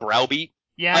replacing was Browbeat.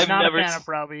 Yeah, I'm not a fan of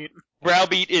Browbeat.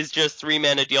 Browbeat is just 3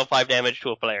 mana, deal 5 damage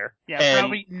to a player. Yeah,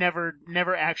 Browbeat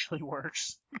never actually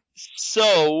works.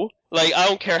 So, like, I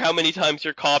don't care how many times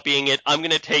you're copying it, I'm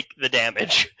gonna take the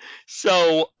damage.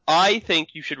 So, I think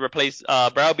you should replace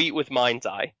Browbeat with Mind's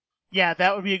Eye. Yeah,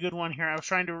 that would be a good one here. I was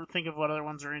trying to think of what other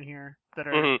ones are in here that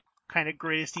are kind of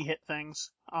greatest hit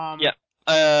things. Yeah.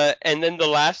 And then the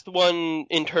last one,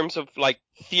 in terms of, like,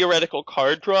 theoretical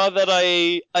card draw that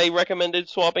I recommended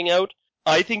swapping out,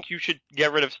 I think you should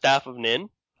get rid of Staff of Nin.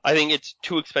 I think it's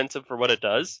too expensive for what it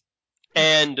does.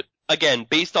 And, again,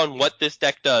 based on what this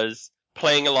deck does,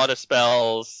 playing a lot of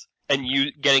spells, and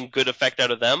you getting good effect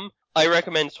out of them, I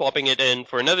recommend swapping it in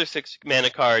for another 6 mana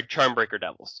card, Charmbreaker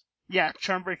Devils. Yeah,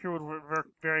 Charmbreaker would work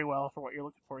very well for what you're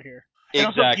looking for here. It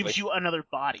also Exactly. gives you another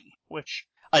body, which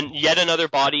And yet another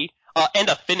body, and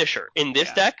a finisher in this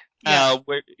yeah, deck. yeah.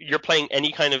 Where you're playing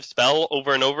any kind of spell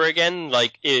over and over again.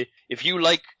 Like if you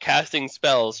like casting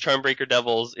spells, Charmbreaker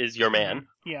Devils is your man.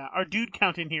 Yeah, our dude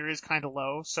count in here is kind of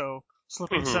low, so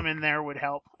slipping Hmm. some in there would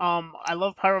help. I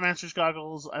love Pyromancer's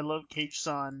Goggles. I love Cage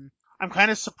Sun. I'm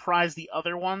kind of surprised the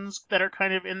other ones that are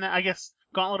kind of in that. I guess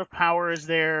Gauntlet of Power is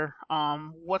there.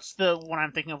 What's the one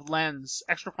I'm thinking of? Lens.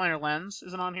 Extraplanar Lens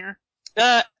isn't on here.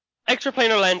 Uh,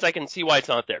 Extraplanar Lens, I can see why it's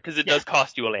not there because it Yeah, does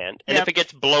cost you a land, and yeah, if it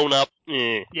gets blown up,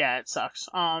 yeah. It sucks.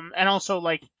 And also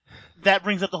like that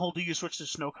brings up the whole do you switch to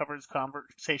snow covered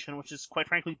conversation, which is quite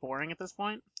frankly boring at this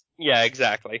point. yeah,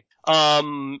 exactly.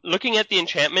 Looking at the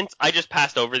enchantments, I just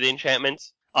passed over the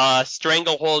enchantments.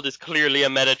 Stranglehold is clearly a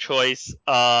meta choice.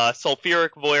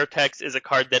 Sulfuric Vortex is a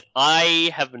card that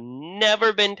I have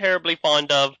never been terribly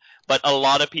fond of, but a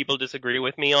lot of people disagree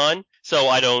with me on, so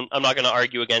I'm not gonna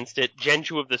argue against it.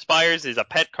 Gentoo of the Spires is a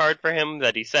pet card for him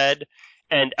that he said,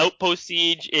 and Outpost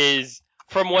Siege is,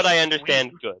 from what I Sweet.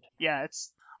 understand, good. Yeah,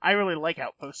 I really like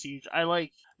Outpost Siege. I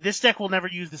like this deck will never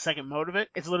use the second mode of it.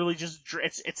 It's literally just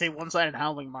it's a one-sided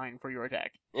Howling Mine for your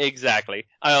attack. Exactly.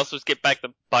 I also skipped back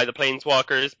by the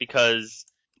Planeswalkers because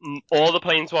all the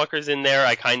Planeswalkers in there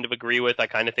I kind of agree with, I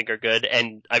kind of think are good,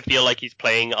 and I feel like he's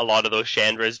playing a lot of those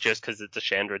Chandras just because it's a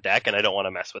Chandra deck, and I don't want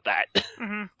to mess with that.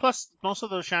 Plus, most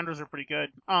of those Chandras are pretty good.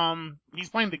 He's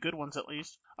playing the good ones at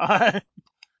least.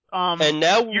 And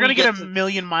now You're we gonna get a get to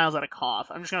million miles out of Koth.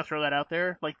 I'm just gonna throw that out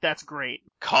there. Like that's great.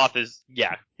 Koth is,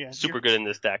 yeah, Yeah, super good in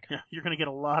this deck. you're gonna get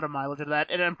a lot of mileage out of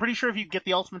that, and I'm pretty sure if you get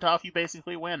the ultimate off, you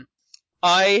basically win.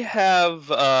 I have,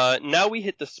 now we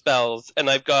hit the spells, and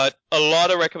I've got a lot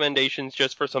of recommendations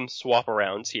just for some swap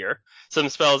arounds here. Some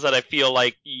spells that I feel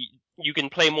like you can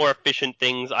play more efficient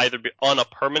things either on a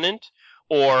permanent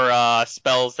or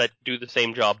spells that do the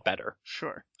same job better.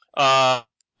 Sure.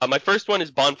 My first one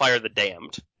is Bonfire the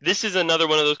Damned. This is another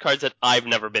one of those cards that I've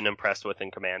never been impressed with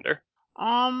in Commander.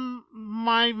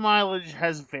 My mileage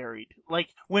has varied. Like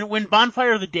when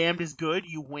Bonfire of the Damned is good,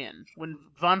 you win. When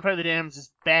Bonfire of the Damned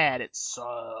is bad, it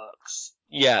sucks.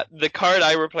 Yeah, the card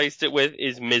I replaced it with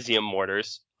is Mizium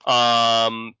Mortars.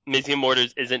 Mizium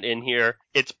Mortars isn't in here.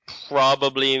 It's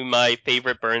probably my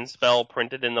favorite burn spell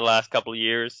printed in the last couple of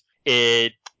years.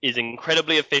 It is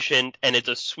incredibly efficient, and it's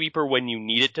a sweeper when you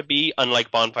need it to be, unlike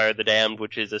Bonfire of the Damned,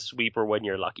 which is a sweeper when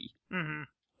you're lucky. hmm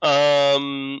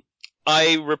Um,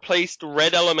 I replaced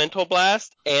Red Elemental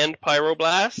Blast and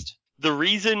Pyroblast. The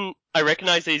reason I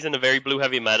recognize that he's in a very blue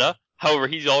heavy meta, however,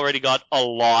 he's already got a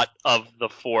lot of the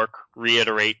fork,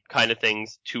 reiterate kind of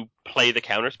things to play the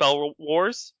counterspell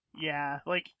wars. Yeah,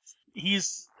 like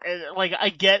he's like I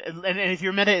get, and if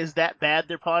your meta is that bad,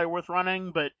 they're probably worth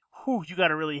running. But whew, you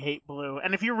gotta really hate blue.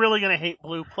 And if you're really gonna hate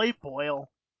blue, play Boil.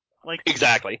 Like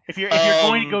Exactly. if you're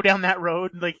going to go down that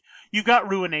road, like you've got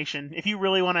Ruination. If you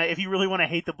really wanna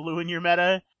hate the blue in your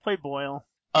meta, play Boil.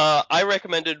 I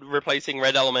recommended replacing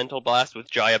Red Elemental Blast with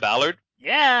Jaya Ballard.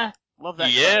 Yeah, love that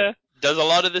card. Yeah, does a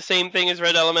lot of the same thing as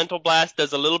Red Elemental Blast,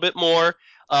 does a little bit more,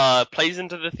 plays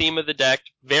into the theme of the deck,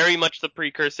 very much the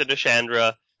precursor to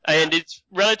Chandra, Yeah. and it's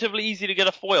relatively easy to get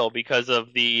a foil because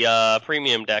of the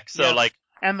premium deck. So Yep. like,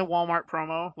 And the Walmart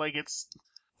promo, like it's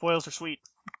foils are sweet.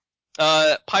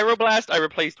 Pyroblast I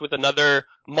replaced with another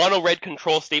mono red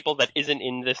control staple that isn't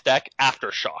in this deck,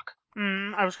 Aftershock.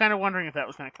 I was kind of wondering if that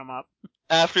was going to come up.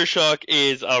 Aftershock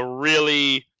is a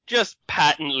really just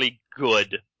patently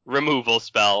good removal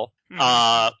spell.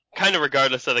 Mm-hmm. Kind of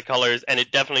regardless of the colors, and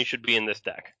it definitely should be in this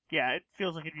deck. Yeah, it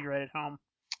feels like it'd be right at home.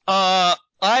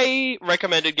 I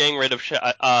recommended getting rid of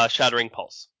Shattering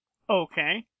Pulse.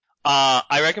 Okay.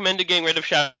 I recommended getting rid of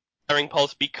Shattering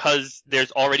Pulse because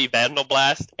there's already Vandal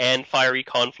Blast and Fiery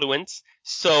Confluence,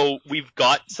 so we've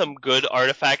got some good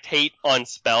artifact hate on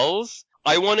spells.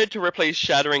 I wanted to replace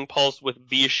Shattering Pulse with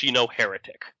Viashino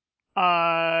Heretic.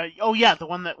 Oh yeah, the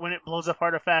one that when it blows up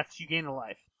artifacts, you gain a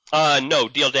life. No,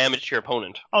 deal damage to your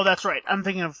opponent. Oh, that's right. I'm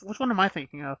thinking of which one am I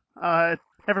thinking of?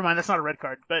 Never mind. That's not a red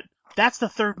card, but that's the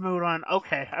third mode on.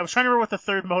 Okay, I was trying to remember what the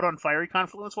third mode on Fiery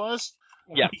Confluence was.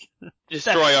 Yeah,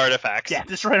 destroy artifacts. Yeah,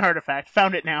 destroy an artifact.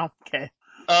 Found it now. Okay.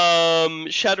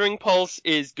 Shattering Pulse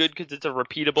is good because it's a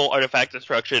repeatable artifact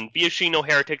destruction. Viashino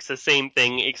Heretic's the same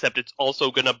thing, except it's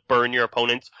also gonna burn your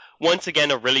opponents. Once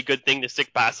again, a really good thing to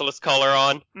stick Basilisk Collar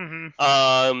on.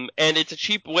 And it's a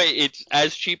cheap way. It's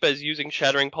as cheap as using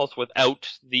Shattering Pulse without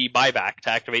the buyback to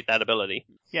activate that ability.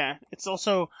 Yeah, it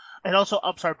also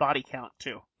ups our body count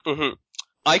too.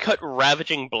 I cut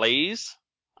Ravaging Blaze.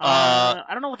 I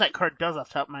don't know what that card does off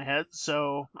the top of my head,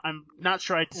 so I'm not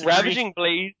sure I disagree. Ravaging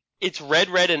Blaze It's red,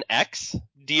 red, and X.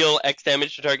 Deal X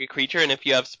damage to target creature, and if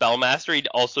you have Spell Mastery,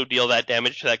 also deal that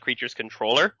damage to that creature's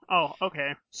controller. Oh,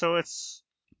 okay. So it's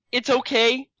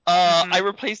okay. Mhm. I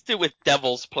replaced it with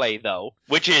Devil's Play, though,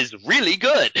 which is really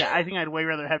good. Yeah, I think I'd way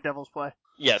rather have Devil's Play.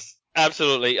 Yes,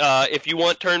 absolutely. If you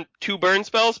want turn 2 burn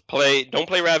spells, don't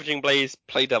play Ravaging Blaze,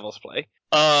 play Devil's Play.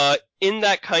 In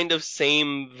that kind of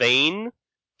same vein,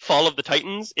 Fall of the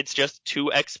Titans, it's just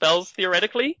 2 X spells,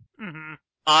 theoretically. Mm-hmm.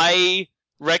 I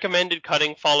recommended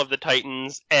cutting Fall of the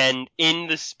Titans, and in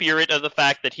the spirit of the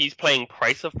fact that he's playing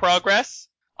Price of Progress,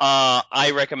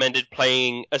 I recommended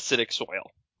playing Acidic Soil.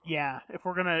 Yeah, if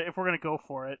we're gonna go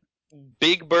for it.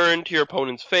 Big burn to your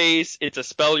opponent's face. It's a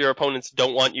spell your opponents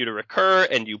don't want you to recur,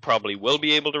 and you probably will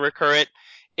be able to recur it.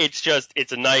 It's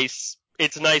a nice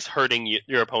hurting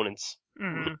your opponent's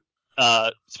Mm-hmm.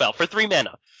 spell for 3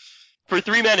 mana. For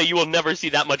 3 mana, you will never see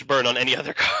that much burn on any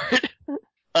other card.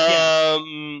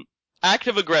 Yeah.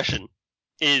 Active aggression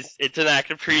it's an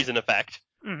active treason effect.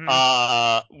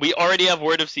 Mm-hmm. We already have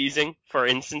Word of Seizing for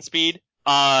instant speed.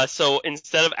 So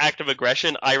instead of active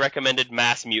aggression, I recommended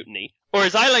mass mutiny. Or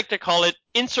as I like to call it,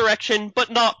 insurrection, but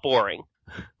not boring.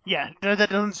 Yeah, that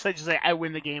doesn't just say I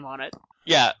win the game on it.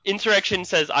 Yeah, insurrection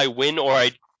says I win or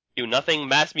I do nothing.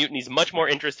 Mass mutiny is much more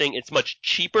interesting. It's much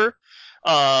cheaper.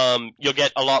 You'll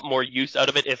get a lot more use out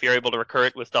of it if you're able to recur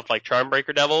it with stuff like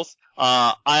Charmbreaker Devils.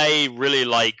 I really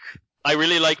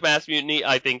like Mass Mutiny.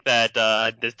 I think that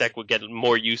this deck would get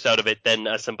more use out of it than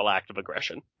a simple act of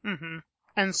aggression. Mm-hmm.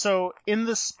 And so, in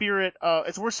the spirit of,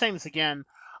 it's worth saying this again,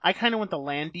 I kind of went the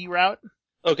Landy route,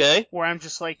 Okay. where I'm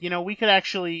just like, we could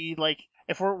actually, like,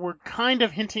 if we're kind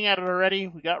of hinting at it already,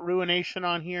 we got Ruination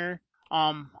on here.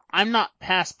 I'm not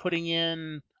past putting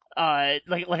in,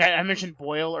 like I mentioned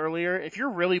Boil earlier. If you're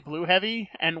really blue heavy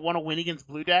and want to win against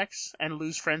blue decks and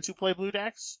lose friends who play blue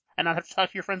decks and not have to talk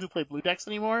to your friends who play blue decks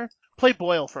anymore, play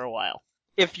Boil for a while.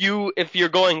 If you're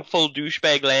going full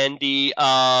douchebag Landy,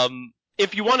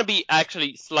 if you want to be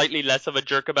actually slightly less of a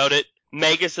jerk about it,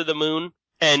 Magus of the Moon,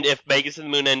 and if Magus of the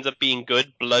Moon ends up being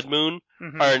good, Blood Moon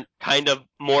Mm-hmm. are kind of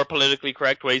more politically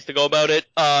correct ways to go about it.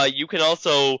 You can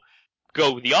also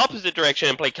go the opposite direction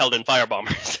and play Keldon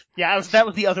Firebombers. Yeah, that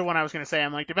was the other one I was gonna say.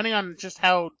 I'm like, depending on just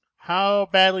how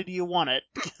badly do you want it,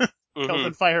 Mm-hmm.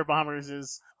 Kelvin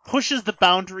Firebombers pushes the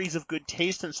boundaries of good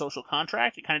taste and social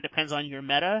contract. It kind of depends on your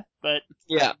meta, but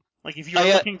Yeah. like if you're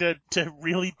looking to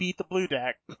really beat the blue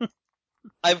deck,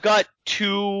 I've got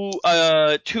two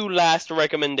last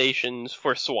recommendations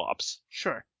for swaps.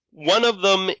 sure. One of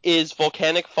them is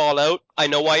Volcanic Fallout. I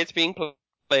know why it's being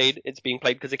played. It's being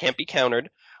played because it can't be countered.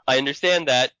 I understand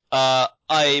that.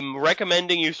 I'm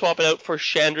recommending you swap it out for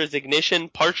Chandra's Ignition,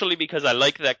 partially because I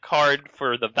like that card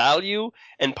for the value,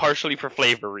 and partially for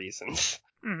flavor reasons.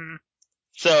 Mm-hmm.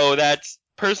 So that's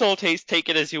personal taste, take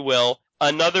it as you will.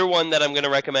 Another one that I'm going to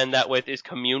recommend that with is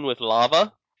Commune with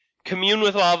Lava. Commune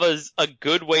with Lava is a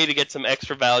good way to get some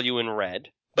extra value in red.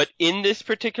 But in this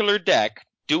particular deck,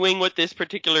 doing what this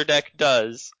particular deck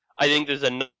does, I think there's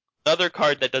another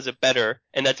card that does it better,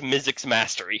 and that's Mizzix's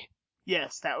Mastery.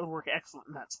 Yes, that would work excellent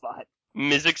in that spot.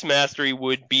 Mizzix's Mastery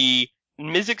would be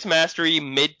Mizzix's Mastery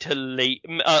mid to late,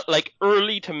 like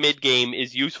early to mid game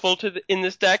is useful in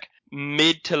this deck.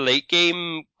 Mid to late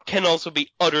game can also be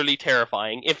utterly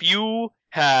terrifying. If you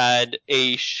had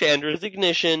a Chandra's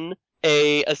Ignition,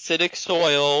 a Acidic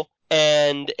Soil,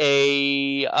 and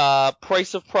a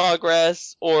Price of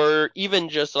Progress, or even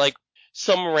just like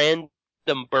some random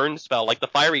burn spell, like the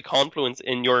Fiery Confluence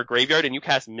in your graveyard, and you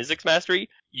cast Mizzix's Mastery,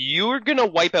 you're gonna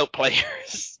wipe out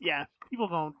players. Yeah, people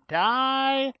gonna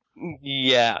die.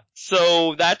 Yeah,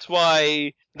 so that's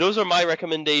why those are my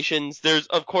recommendations. There's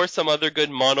of course some other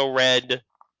good mono red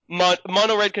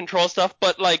control stuff,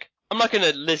 but like I'm not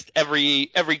gonna list every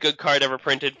good card ever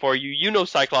printed for you. You know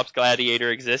Cyclops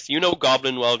Gladiator exists. You know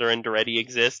Goblin Welder and Duretti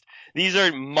exist. These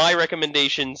are my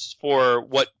recommendations for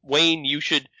what Wayne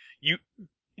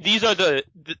these are the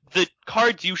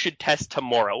cards you should test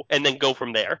tomorrow and then go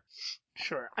from there.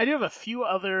 Sure. I do have a few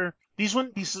other. These are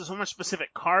so much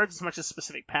specific cards as much as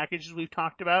specific packages we've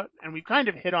talked about, and we've kind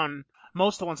of hit on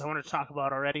most of the ones I wanted to talk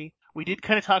about already. We did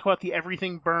kind of talk about the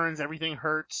everything burns, everything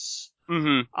hurts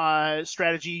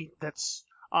strategy. That's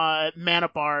Mana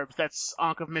Barb, that's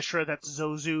Ankh of Mishra, that's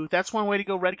Zozu. That's one way to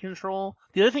go red control.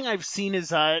 The other thing I've seen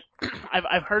is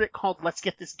I've heard it called Let's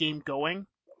Get This Game Going.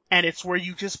 And it's where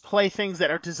you just play things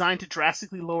that are designed to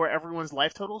drastically lower everyone's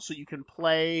life total, so you can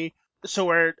play so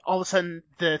where all of a sudden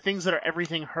the things that are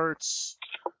everything hurts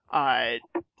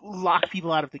lock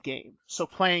people out of the game. So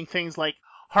playing things like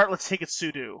Heartless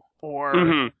Higgetsudu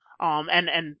or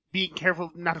and being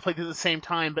careful not to play these at the same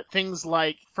time, but things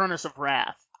like Furnace of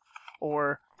Wrath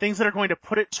or things that are going to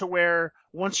put it to where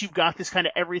once you've got this kind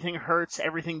of everything hurts,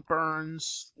 everything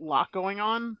burns lock going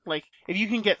on, like if you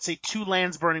can get, say, 2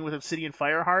 lands burning with Obsidian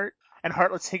Fireheart and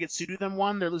Heartless Higetsudu them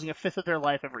one, they're losing a fifth of their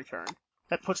life every turn.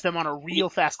 That puts them on a real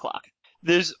fast clock.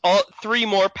 There's all 3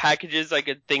 more packages I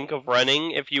could think of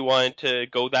running if you wanted to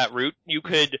go that route. You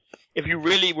could, if you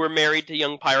really were married to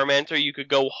Young Pyromancer, you could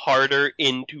go harder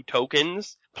into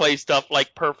tokens. Play stuff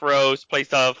like Perforos, play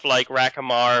stuff like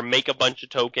Rakamar, make a bunch of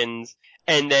tokens,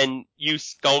 and then use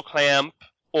Skull Clamp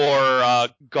or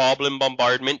Goblin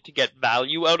Bombardment to get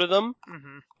value out of them.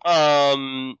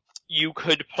 Mm-hmm. You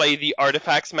could play the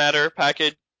Artifacts Matter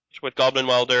package with Goblin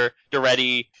Welder,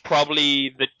 Duretti,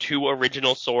 probably the 2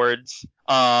 original swords,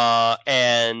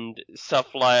 and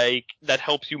stuff like that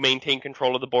helps you maintain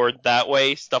control of the board that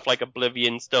way. Stuff like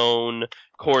Oblivion Stone,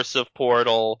 Corsive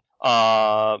Portal,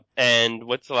 and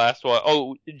what's the last one?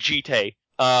 Oh, Jite.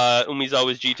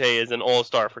 Umizawa's Jite is an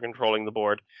all-star for controlling the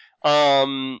board.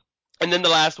 And then the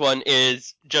last one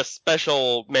is just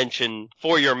special mention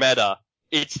for your meta.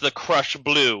 It's the Crush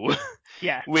Blue.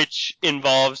 Yeah. Which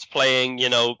involves playing,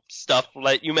 stuff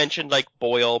like you mentioned, like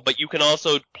Boil, but you can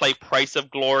also play Price of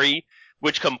Glory,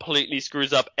 which completely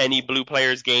screws up any blue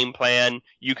player's game plan.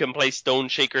 You can play Stone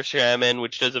Shaker Shaman,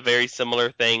 which does a very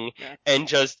similar thing, and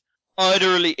just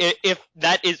utterly, if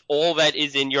that is all that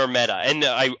is in your meta, and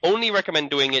I only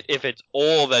recommend doing it if it's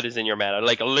all that is in your meta,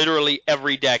 like literally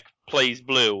every deck plays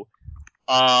blue,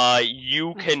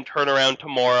 you can turn around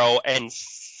tomorrow and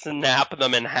snap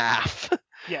them in half.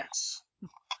 Yes.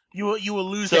 You will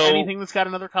lose to anything that's got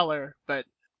another color, but...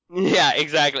 Yeah,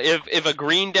 exactly. If a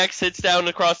green deck sits down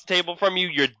across the table from you,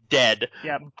 you're dead.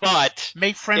 Yeah. But...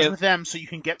 Make friends with them so you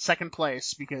can get second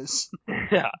place, because...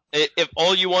 Yeah. If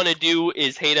all you want to do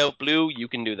is hate out blue, you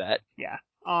can do that. Yeah.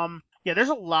 Yeah, there's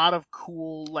a lot of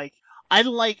cool, like... I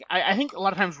think a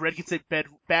lot of times red gets a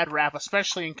bad rap,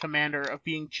 especially in Commander, of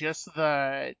being just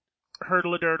the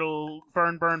hurdle-a-durdle,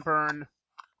 burn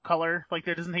color. Like,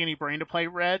 there doesn't take any brain to play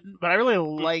red, but I really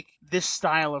like this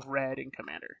style of red in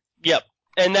Commander. Yep.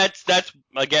 And that's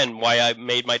again why I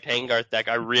made my Tangarth deck.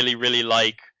 I really, really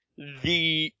like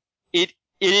it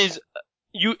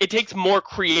takes more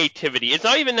creativity. It's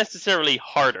not even necessarily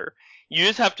harder. You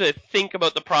just have to think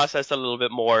about the process a little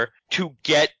bit more to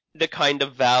get the kind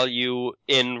of value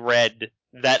in red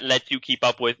that lets you keep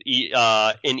up with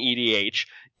in EDH.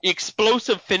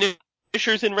 Explosive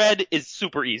finishers in red is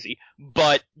super easy,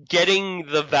 but getting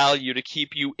the value to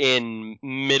keep you in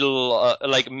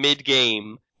mid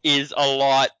game is a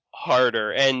lot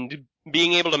harder, and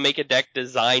being able to make a deck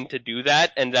designed to do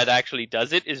that and that actually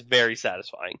does it is very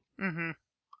satisfying. Mm-hmm.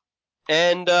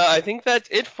 And I think that's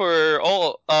it for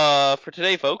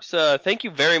today, folks. Thank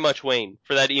you very much, Wayne,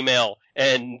 for that email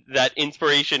and that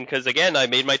inspiration, because again, I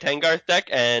made my Tangarth deck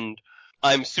and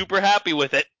I'm super happy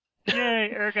with it.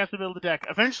 Yay, Eric got to build a deck.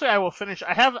 Eventually I will finish.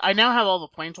 I now have all the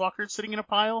Planeswalkers sitting in a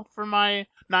pile for my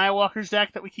Naya Walkers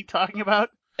deck that we keep talking about.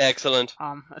 Excellent.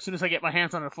 As soon as I get my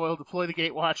hands on a foil, deploy the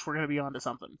Gatewatch, we're gonna be onto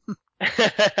something.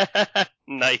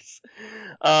 Nice.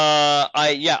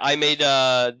 I made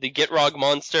the Gitrog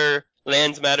Monster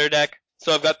Lands Matter deck.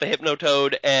 So I've got the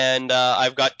Hypnotoad and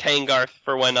I've got Tangarth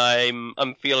for when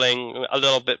I'm feeling a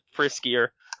little bit friskier.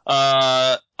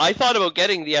 I thought about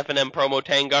getting the FNM promo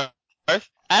Tangarth.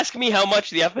 Ask me how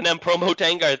much the FNM promo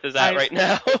Tangarth is at right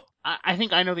now. I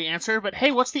think I know the answer, but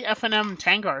hey, what's the FNM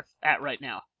Tangarth at right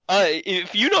now?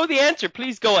 If you know the answer,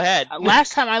 please go ahead.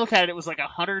 Last time I looked at it, it was like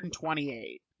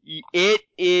 128. It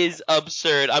is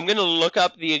absurd. I'm gonna look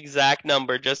up the exact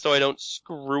number just so I don't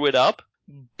screw it up.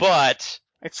 But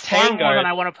it's far more than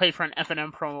I want to pay for an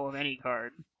FNM promo of any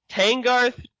card.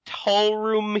 Tangarth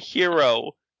Tallroom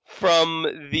Hero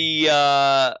from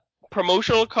the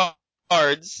promotional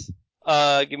cards.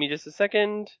 Give me just a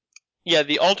second. Yeah,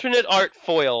 the alternate art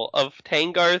foil of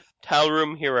Tangarth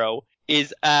Tallroom Hero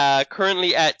is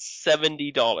currently at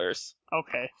 $70.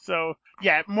 Okay, so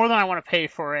yeah, more than I want to pay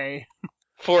for a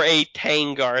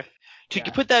Tangarth.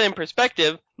 To put that in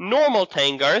perspective, normal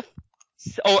Tangarth,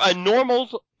 a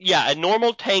normal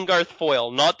Tangarth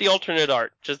foil, not the alternate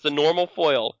art, just the normal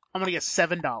foil. I'm gonna get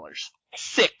 $7.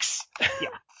 $6. Yeah.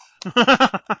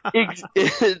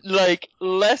 Like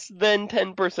less than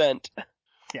 10%.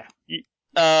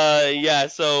 Yeah.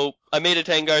 So I made a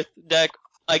Tangarth deck.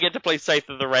 I get to play Scythe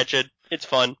of the Wretched. It's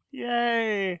fun.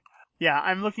 Yay! Yeah,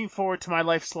 I'm looking forward to my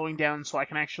life slowing down so I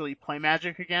can actually play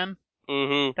Magic again.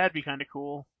 Mm-hmm. That'd be kind of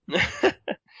cool.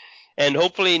 And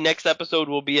hopefully next episode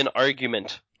will be an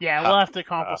argument. Yeah, we'll have to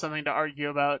come up with something to argue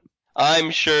about.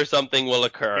 I'm sure something will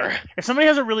occur. Yeah. If somebody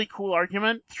has a really cool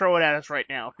argument, throw it at us right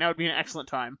now. Now would be an excellent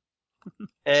time.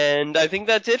 And I think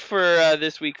that's it for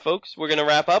this week, folks. We're going to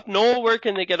wrap up. Noel, where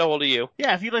can they get a hold of you?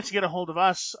 Yeah, if you'd like to get a hold of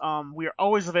us, we are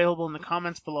always available in the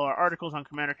comments below our articles on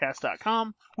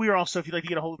CommanderCast.com. We are also, if you'd like to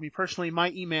get a hold of me personally,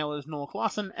 my email is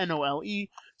noelclauson,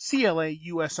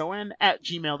 NOLECLAUSON,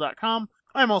 @gmail.com.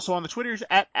 I'm also on the Twitters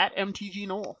at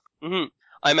MTGNoel. Mm-hmm.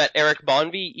 I'm at Eric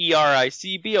Bonvie,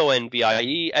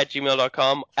 ERICBONVIE,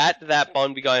 @gmail.com, at that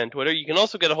Bonvie guy on Twitter. You can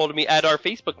also get a hold of me at our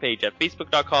Facebook page at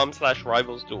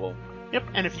facebook.com/rivalsduel. Yep,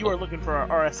 and if you are looking for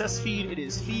our RSS feed, it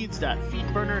is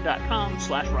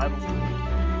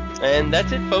feeds.feedburner.com/rivalsduel. And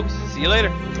that's it, folks. See you later.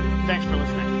 Thanks for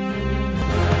listening.